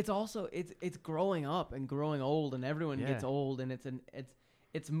 Well, it's also it's growing up and growing old, and everyone gets old, and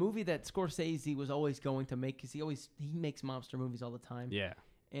it's a movie that Scorsese was always going to make because he makes mobster movies all the time. Yeah.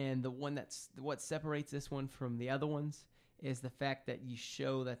 And what separates this one from the other ones is the fact that you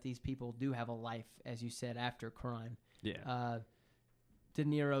show that these people do have a life, as you said, after crime. Yeah. De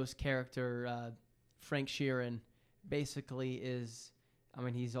Niro's character, Frank Sheeran, basically is,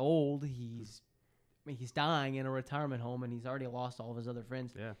 he's old. He's dying in a retirement home, and he's already lost all of his other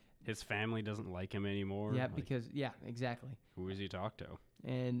friends. Yeah. His family doesn't like him anymore. Yeah, exactly. Who does he talk to?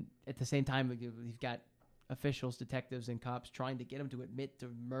 And at the same time, you've got officials, detectives, and cops trying to get him to admit to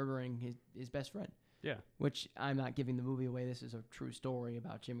murdering his best friend. Yeah. Which I'm not giving the movie away. This is a true story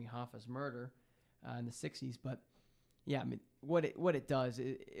about Jimmy Hoffa's murder in the 60s. But, yeah, what it does,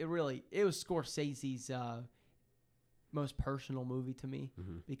 it was Scorsese's most personal movie to me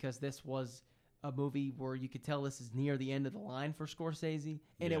because this was a movie where you could tell this is near the end of the line for Scorsese,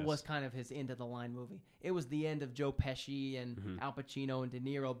 and it was kind of his end of the line movie. It was the end of Joe Pesci and Al Pacino and De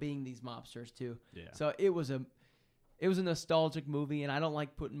Niro being these mobsters too. Yeah. So it was a nostalgic movie, and I don't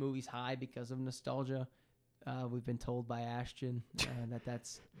like putting movies high because of nostalgia. We've been told by Ashton that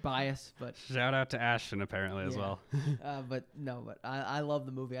that's bias, but Shout out to Ashton apparently as well. but I love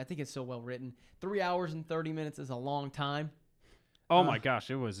the movie. I think it's so well written. 3 hours and 30 minutes is a long time. Oh my gosh,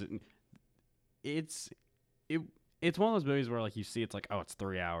 it's one of those movies where like you see it's like, oh, it's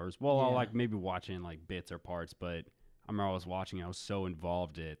 3 hours. Well, I'll like maybe watch it in like bits or parts, but I remember I was watching, I was so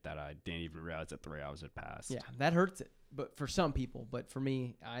involved in it that I didn't even realize that 3 hours had passed. Yeah, that hurts it, but for some people, but for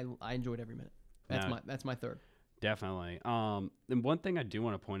me, I enjoyed every minute. That's my third. Definitely. And one thing I do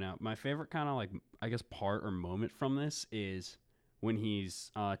want to point out, my favorite kind of like, I guess, part or moment from this is when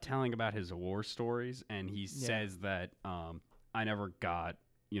he's telling about his war stories, and he says that I never got,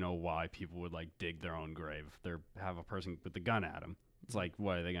 why people would like dig their own grave. They have a person with the gun at him. It's like,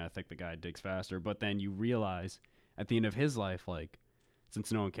 what, are they going to think the guy digs faster? But then you realize at the end of his life, like, since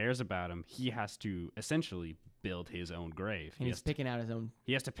no one cares about him, he has to essentially build his own grave. And he's picking out his own.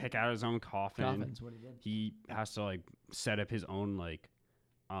 He has to pick out his own coffin. Coffin's what he did. He has to like set up his own like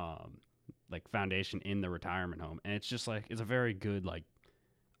foundation in the retirement home, and it's just like it's a very good like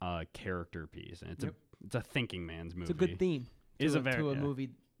character piece, and it's a thinking man's movie. It's a good theme. Is a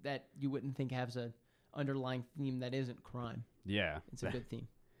movie that you wouldn't think has a underlying theme that isn't crime. Yeah, it's a good theme.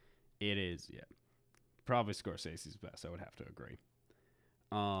 It is. Yeah, probably Scorsese's best. I would have to agree.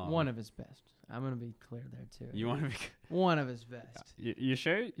 One of his best. I'm gonna be clear there too. You want to be one of his best. You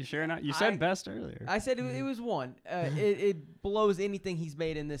sure? You sure not? You said best earlier. I said it was one. It blows anything he's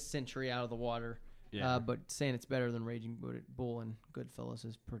made in this century out of the water. Yeah. But saying it's better than Raging Bull and Goodfellas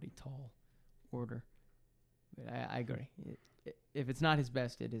is pretty tall order. But I agree. If it's not his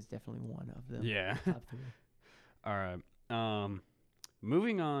best, it is definitely one of them. Yeah. Top three. All right.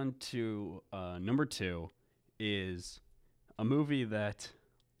 Moving on to number 2 is a movie that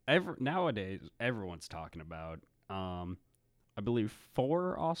nowadays everyone's talking about. I believe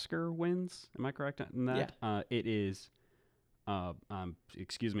 4 Oscar wins. Am I correct in that? Yeah. It is.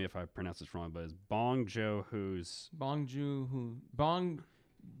 Excuse me if I pronounce this wrong, but it's Bong Joon-ho.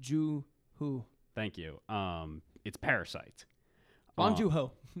 Thank you. It's Parasite. Bong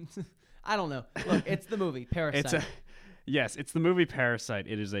Joon-ho. I don't know. Look, it's the movie Parasite. Yes, it's the movie Parasite.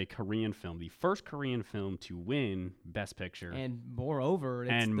 It is a Korean film, the first Korean film to win Best Picture. And moreover,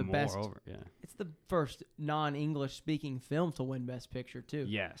 it's the first non-English speaking film to win Best Picture too.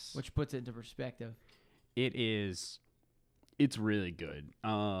 Yes. Which puts it into perspective. It's really good.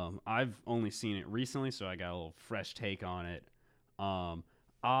 I've only seen it recently, so I got a little fresh take on it. I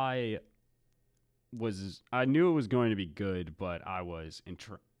knew it was going to be good, but I was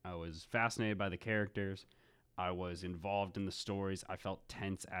fascinated by the characters. I was involved in the stories. I felt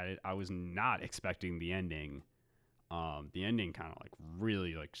tense at it. I was not expecting the ending. The ending kind of like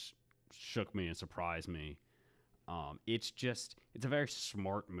really like shook me and surprised me. It's a very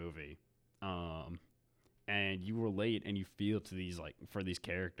smart movie. And you relate and you feel to these for these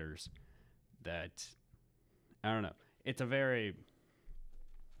characters that I don't know. It's a very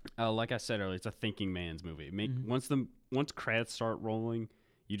like I said earlier, it's a thinking man's movie. Once credits start rolling,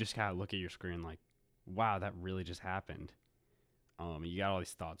 you just gotta look at your screen like, wow, that really just happened. You got all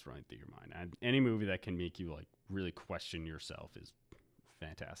these thoughts running through your mind. And any movie that can make you like really question yourself is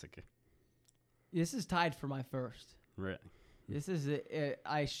fantastic. This is tied for my first. Really? This is it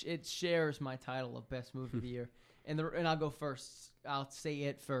shares my title of best movie of the year, and I'll go first. I'll say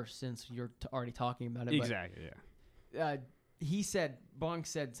it first since you're already talking about it. Exactly. But, Bong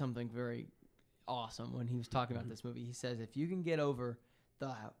said something very awesome when he was talking about this movie. He says, if you can get over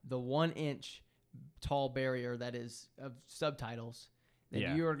the 1 inch tall barrier that is of subtitles,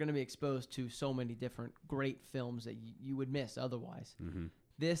 then you are going to be exposed to so many different great films that you would miss otherwise. Mm-hmm.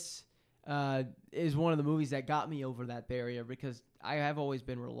 This is one of the movies that got me over that barrier because I have always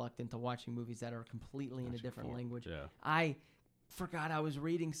been reluctant to watching movies that are completely in a different language. Yeah. I forgot I was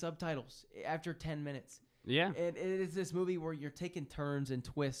reading subtitles after 10 minutes. Yeah. It is this movie where you're taking turns and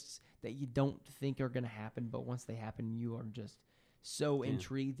twists that you don't think are going to happen, but once they happen, you are just so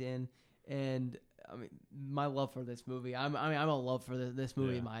intrigued in. And I mean, my love for this movie. I'm a love for this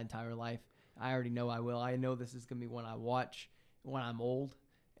movie my entire life. I already know I will. I know this is gonna be one I watch when I'm old.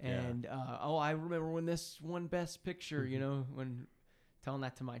 And I remember when this won Best Picture. You know, when telling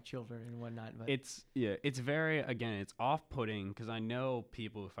that to my children and whatnot. But it's very it's off-putting because I know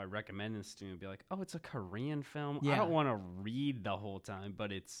people. If I recommend this to them, be like, oh, it's a Korean film. Yeah. I don't want to read the whole time,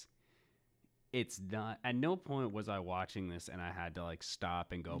 but it's not. At no point was I watching this and I had to like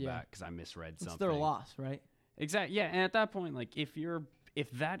stop and go back because I misread something. It's their loss, right? Exactly. Yeah, and at that point, like if you're if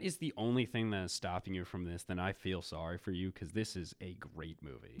that is the only thing that is stopping you from this, then I feel sorry for you because this is a great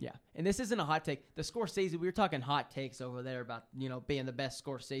movie. Yeah, and this isn't a hot take. The Scorsese, we were talking hot takes over there about, being the best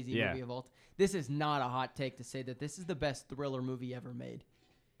Scorsese movie of all time. This is not a hot take to say that this is the best thriller movie ever made.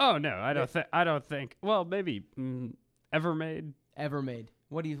 Oh no, I don't think. Well, maybe ever made. Ever made.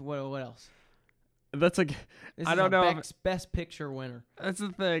 What else? That's like This I is don't a know. best picture winner. That's the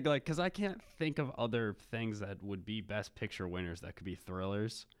thing, like, because I can't think of other things that would be best picture winners that could be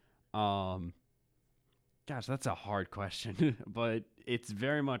thrillers. Gosh, that's a hard question, but it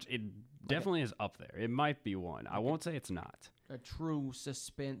definitely is up there. It might be one. I won't say it's not. A true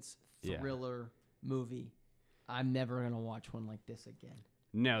suspense thriller movie. I'm never gonna watch one like this again.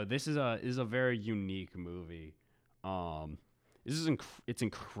 No, this is a very unique movie. This is it's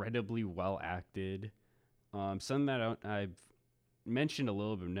incredibly well acted. Something that I've mentioned a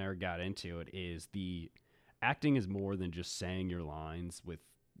little bit, never got into it, is the acting is more than just saying your lines with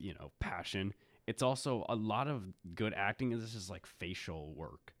passion. It's also a lot of good acting. This is like facial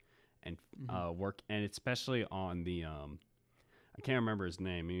work and and especially on the I can't remember his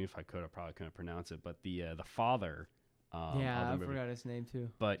name. Even if I could, I probably couldn't pronounce it. But the father. I forgot his name too.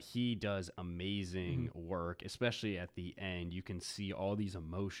 But he does amazing work, especially at the end. You can see all these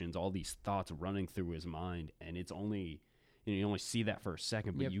emotions, all these thoughts running through his mind, and it's only you only see that for a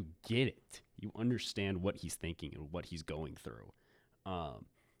second, but you get it. You understand what he's thinking and what he's going through,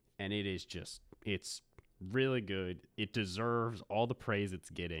 and it's really good. It deserves all the praise it's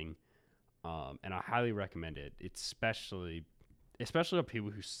getting, and I highly recommend it. It's especially to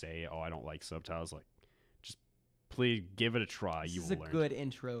people who say, "Oh, I don't like subtitles." Like, please give it a try. This is a good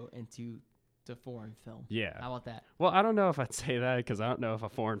intro into foreign film. Yeah. How about that? Well, I don't know if I'd say that because I don't know if a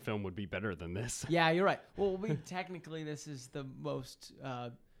foreign film would be better than this. Yeah, you're right. Well, technically, this is the most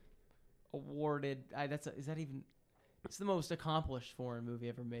awarded. It's the most accomplished foreign movie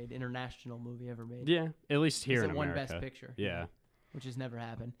ever made, international movie ever made. Yeah, at least here in It won America. Best Picture. Yeah. Which has never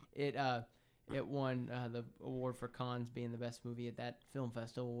happened. It won the award for Cannes being the best movie at that film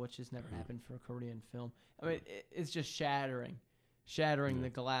festival, which has never happened for a Korean film. I mean, it's just shattering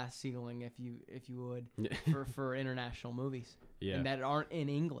the glass ceiling, if you would, for international movies, and that aren't in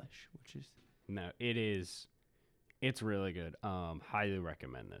English, which is it's really good. Highly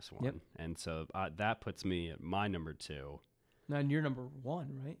recommend this one. Yep. And so that puts me at my number 2. Now, and you're number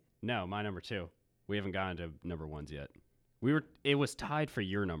 1, right? No, my number 2. We haven't gotten to number 1s yet. It was tied for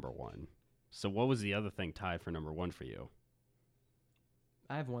your number 1. So what was the other thing tied for number 1 for you?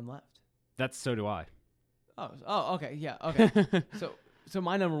 I have one left. So do I. Oh, okay, yeah, okay. So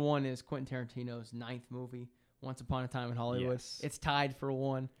my number 1 is Quentin Tarantino's 9th movie, Once Upon a Time in Hollywood. Yes. It's tied for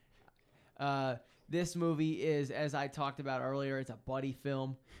 1. This movie is, as I talked about earlier, it's a buddy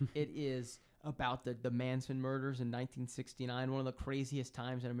film. It is about the Manson murders in 1969, one of the craziest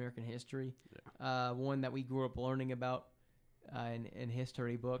times in American history. Yeah. One that we grew up learning about in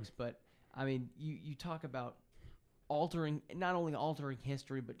history books, but I mean, you talk about not only altering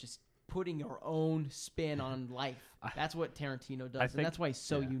history, but just putting your own spin on life. That's what Tarantino does, and that's why he's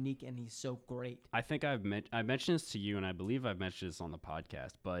so unique and he's so great. I think I mentioned this to you, and I believe I've mentioned this on the podcast,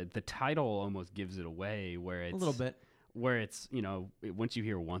 but the title almost gives it away, where it's a little bit, where it's once you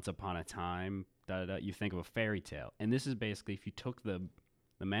hear Once Upon a Time, you think of a fairy tale, and this is basically if you took the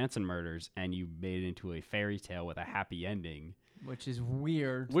Manson murders and you made it into a fairy tale with a happy ending. Which is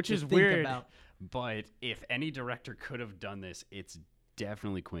weird. About. But if any director could have done this, it's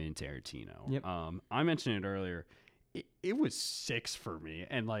definitely Quentin Tarantino. Yep. I mentioned it earlier. It was 6 for me,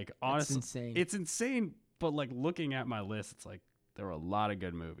 and like honestly, it's insane. But like looking at my list, it's like there were a lot of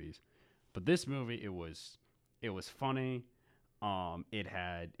good movies, but this movie it was funny.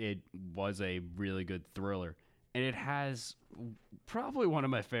 It was a really good thriller. And it has probably one of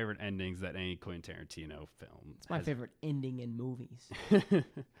my favorite endings that any Quentin Tarantino film. It's my favorite ending in movies.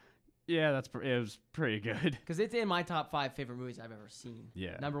 Yeah, it was pretty good. Because it's in my top 5 favorite movies I've ever seen.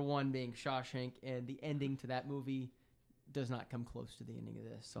 Yeah. Number 1 being Shawshank, and the ending to that movie does not come close to the ending of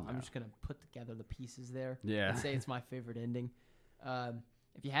this. So I'm just going to put together the pieces there and say it's my favorite ending.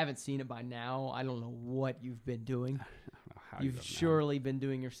 If you haven't seen it by now, I don't know what you've been doing. You've surely been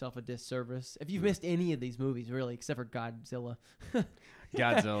doing yourself a disservice. If you've missed any of these movies, really, except for Godzilla.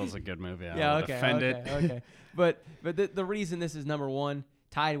 Godzilla's a good movie. I'll defend it. Okay. But the reason this is number 1,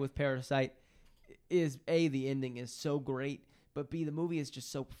 tied with Parasite, is A, the ending is so great, but B, the movie is just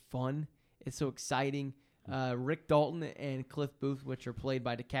so fun. It's so exciting. Rick Dalton and Cliff Booth, which are played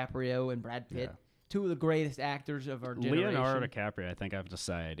by DiCaprio and Brad Pitt, 2 of the greatest actors of our generation. Leonardo DiCaprio, I think I've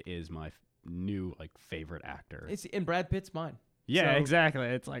decided, is my new favorite actor. And Brad Pitt's mine. Yeah, exactly.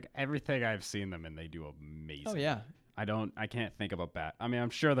 It's like everything I've seen them in, they do amazing. Oh yeah, I can't think of a bad. I mean, I'm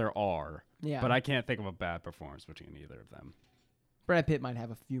sure there are, Yeah. but I can't think of a bad performance between either of them. Brad Pitt might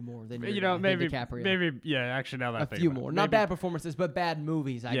have a few more than Maybe DiCaprio. Yeah. Actually, now that I A think few about it, more, maybe, not bad performances, but bad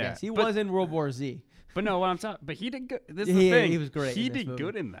movies. I guess he was in World War Z. But no, what I'm talking. But he did good. This is the thing. He was great. He in this did movie.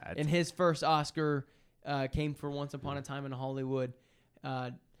 good in that. And his first Oscar came for Once Upon a Time in Hollywood.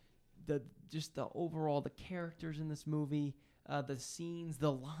 The overall the characters in this movie, the scenes,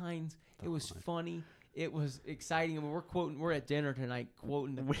 the lines. It was funny. It was exciting. I mean, we're at dinner tonight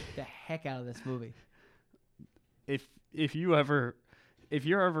quoting the heck out of this movie. If you're ever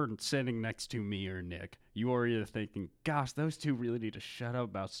sitting next to me or Nick, you are either thinking, gosh, those two really need to shut up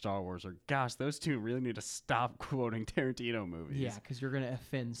about Star Wars, or gosh, those two really need to stop quoting Tarantino movies. Yeah, because you're going to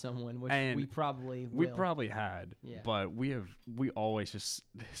offend someone, which And we probably will. We probably had, Yeah. but we always just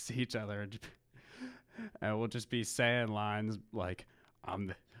see each other and we'll just be saying lines like,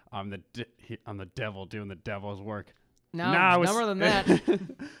 I'm the devil doing the devil's work. No, it's dumber than that.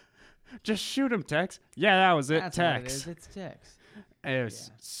 Just shoot him, Tex. Yeah, that was it, That's Tex. what it is. It's Tex.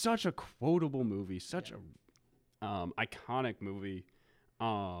 It's such a quotable movie, such a iconic movie.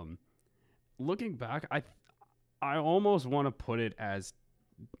 Looking back, I almost want to put it as,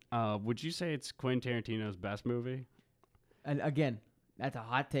 would you say it's Quentin Tarantino's best movie? And again, that's a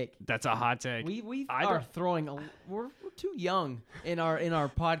hot take. That's a hot take. We are throwing. We're too young in our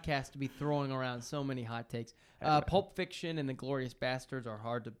podcast to be throwing around so many hot takes. Pulp Fiction and The Glorious Bastards are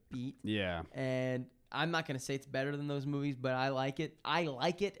hard to beat. Yeah. And I'm not going to say it's better than those movies, but I like it. I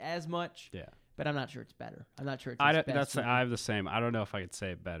like it as much. Yeah. But I'm not sure it's better. I'm not sure it's best. I have the same. I don't know if I could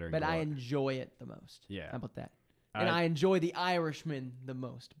say it better. But I enjoy it the most. Yeah. How about that? And I enjoy The Irishman the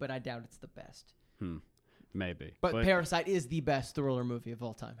most, but I doubt it's the best. Maybe. But Parasite is the best thriller movie of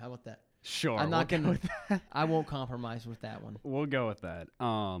all time. How about that? Sure. I'm not going to. I won't compromise with that one. We'll go with that.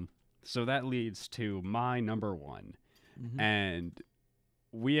 So that leads to my number one. Mm-hmm. And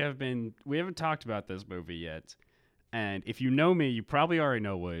we haven't talked about this movie yet. And if you know me, you probably already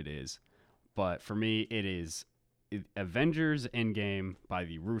know what it is. But for me, it is Avengers Endgame by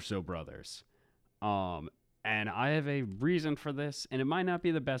the Russo brothers. And I have a reason for this, and it might not be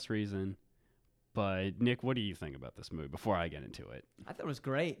the best reason. But Nick, what do you think about this movie before I get into it? I thought it was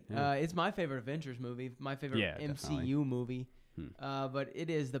great. Yeah. It's my favorite Avengers movie, my favorite MCU definitely. movie. But it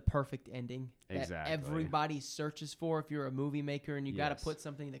is the perfect ending that everybody searches for if you're a movie maker and you got to put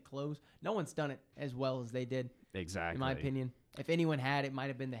something to close. No one's done it as well as they did. Exactly. In my opinion. If anyone had, it might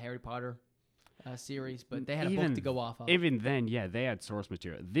have been the Harry Potter series, but they had a book to go off of. Even then, yeah, they had source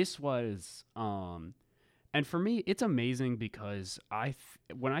material. This was, and for me, it's amazing because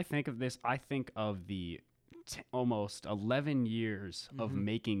when I think of this, I think of the almost 11 years of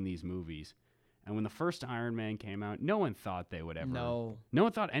making these movies. And when the first Iron Man came out, no one thought they would ever. No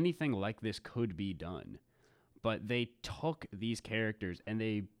one thought anything like this could be done. But they took these characters and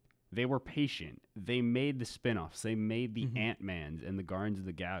they were patient. They made the spin-offs. They made the Ant-Mans and the Guardians of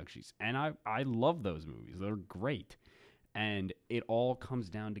the Galaxies. And I love those movies. They're great. And it all comes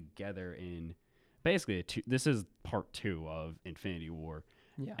down together in basically this is part 2 of Infinity War.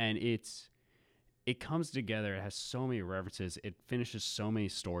 Yeah. And it comes together. It has so many references. It finishes so many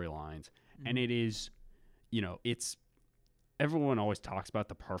storylines. And it is, it's everyone always talks about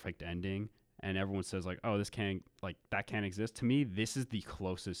the perfect ending, and everyone says like, "Oh, that can't exist." To me, this is the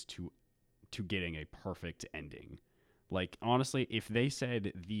closest to getting a perfect ending. Like honestly, if they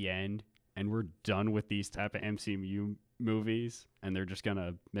said the end and we're done with these type of MCU movies, and they're just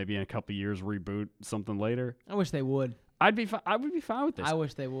gonna maybe in a couple years reboot something later, I wish they would. I would be fine with this. I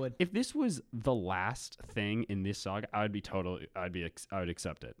wish they would. If this was the last thing in this saga, I would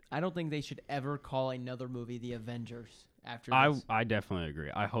accept it. I don't think they should ever call another movie The Avengers after this. I definitely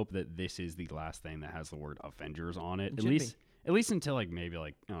agree. I hope that this is the last thing that has the word Avengers on it. It At least until like maybe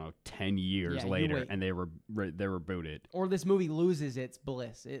 10 years later, and they reboot it. Or this movie loses its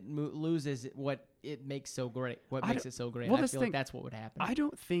bliss. It loses what it makes so great. What makes it so great? I feel like that's what would happen. I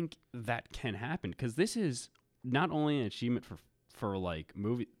don't think that can happen because this is not only an achievement for like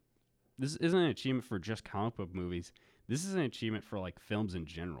movie. This isn't an achievement for just comic book movies. This is an achievement for like films in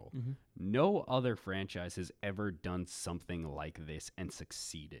general. No other franchise has ever done something like this and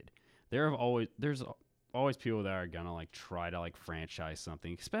succeeded. There's always people that are gonna like try to like franchise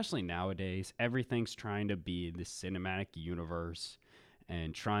something, especially nowadays. Everything's trying to be the cinematic universe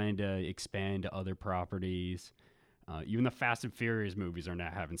and trying to expand to other properties. Even the Fast and Furious movies are now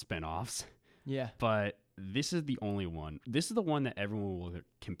having spinoffs. Yeah. But this is the only one. This is the one that everyone will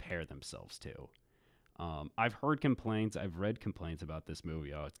compare themselves to. I've heard complaints. I've read complaints about this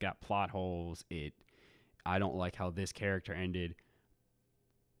movie. Oh, it's got plot holes. I don't like how this character ended.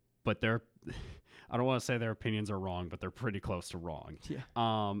 But I don't want to say their opinions are wrong, but they're pretty close to wrong.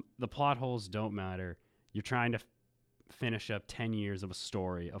 Yeah. The plot holes don't matter. You're trying to finish up 10 years of a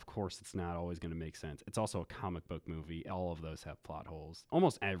story. Of course, it's not always going to make sense. It's also a comic book movie. All of those have plot holes.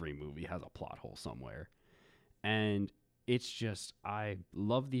 Almost every movie has a plot hole somewhere. And it's just, I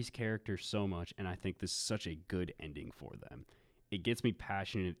love these characters so much, and I think this is such a good ending for them. It gets me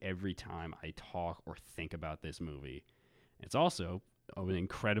passionate every time I talk or think about this movie. It's also an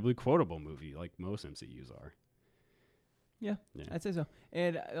incredibly quotable movie, like most MCUs are. Yeah, I'd say so.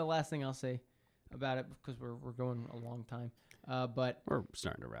 And the last thing I'll say about it, because we're going a long time, but we're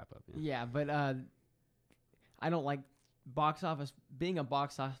starting to wrap up. Yeah, but I don't like box office. Being a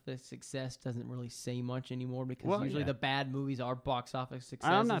box office success doesn't really say much anymore, because usually the bad movies are box office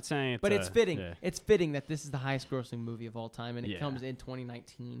successes. I'm not saying it's but it's fitting. Yeah. It's fitting that this is the highest grossing movie of all time, and it comes in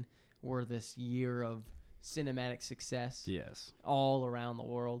 2019, where this year of cinematic success, all around the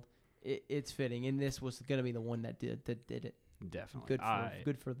world. It's fitting, and this was going to be the one that did it. Definitely,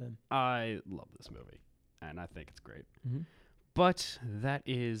 good for them. I love this movie, and I think it's great. Mm-hmm. But that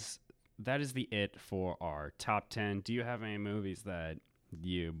is the it for our top 10. Do you have any movies that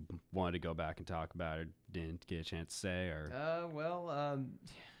you wanted to go back and talk about, or didn't get a chance to say? Or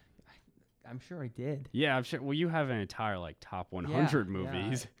I'm sure I did. Yeah, I'm sure. Well, you have an entire top 100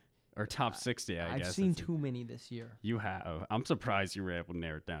 movies. Or top 60, I guess. I've seen too many this year. You have. I'm surprised you were able to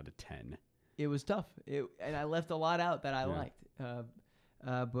narrow it down to 10. It was tough. And I left a lot out that I liked.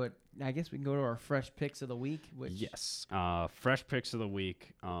 But I guess we can go to our fresh picks of the week. Yes. Fresh picks of the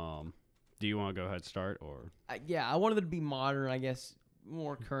week. Do you want to go ahead and start? Or? I wanted it to be modern, I guess,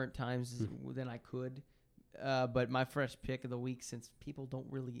 more current times than I could. But my fresh pick of the week, since people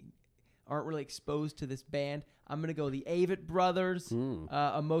aren't really exposed to this band, I'm going to go the Avett Brothers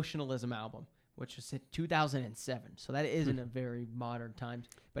Emotionalism album, which was in 2007. So that isn't a very modern time.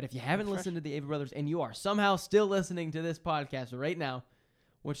 But if you haven't listened to the Avett Brothers, and you are somehow still listening to this podcast right now,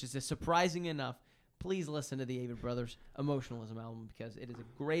 which is surprising enough, please listen to the Avett Brothers Emotionalism album, because it is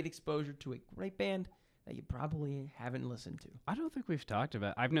a great exposure to a great band that you probably haven't listened to. I don't think we've talked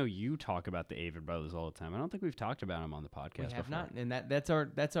about. I know you talk about the Avett Brothers all the time. I don't think we've talked about them on the podcast. We have before. not, and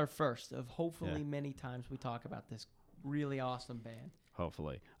that's our first of hopefully many times we talk about this really awesome band.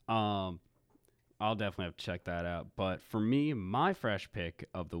 Hopefully, I'll definitely have to check that out. But for me, my fresh pick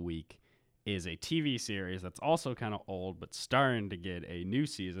of the week is a TV series that's also kind of old, but starting to get a new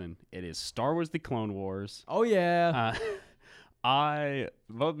season. It is Star Wars: The Clone Wars. Oh yeah.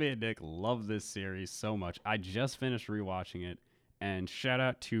 Both me and Nick love this series so much. I just finished rewatching it, and shout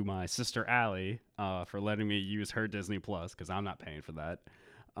out to my sister Allie for letting me use her Disney Plus, because I'm not paying for that.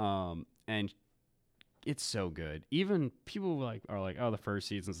 And it's so good. Even people are like, oh, the first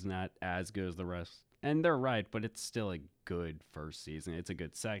season's not as good as the rest, and they're right, but it's still a good first season. It's a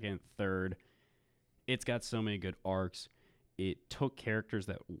good second, third. It's got so many good arcs. It took characters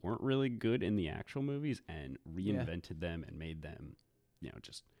that weren't really good in the actual movies and reinvented them and made them,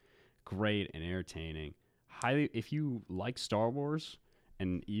 just great and entertaining. Highly, if you like Star Wars,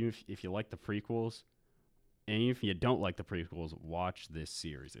 and even if you like the prequels, and if you don't like the prequels, watch this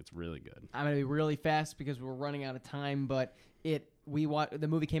series. It's really good. I'm gonna be really fast because we're running out of time. But the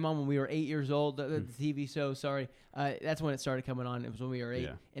movie came on when we were 8 years old. The TV show, sorry, that's when it started coming on. It was when we were 8,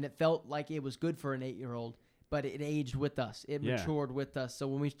 and it felt like it was good for an 8-year-old. But it aged with us. It matured with us. So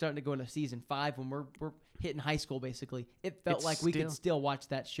when we started to go into season 5, when we're hitting high school, basically, it felt like we could still watch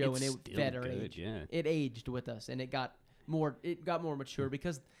that show, and it fed our age. Yeah. It aged with us, and it got more mature,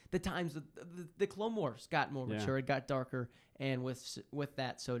 because the times the Clone Wars got more mature. It got darker, and with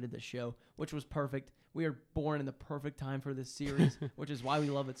that, so did the show, which was perfect. We are born in the perfect time for this series, which is why we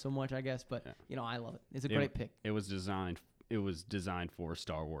love it so much, I guess. But I love it. It's a great pick. It was designed for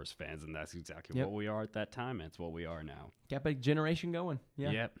Star Wars fans, and that's exactly what we are at that time, and it's what we are now. Kept a generation going.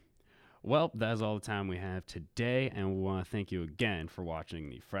 Yeah. Yep. Well, that's all the time we have today, and we want to thank you again for watching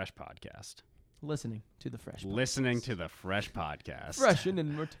the Fresh Podcast. Listening to the Fresh Podcast. Listening to the Fresh Podcast. Fresh and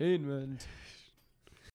entertainment.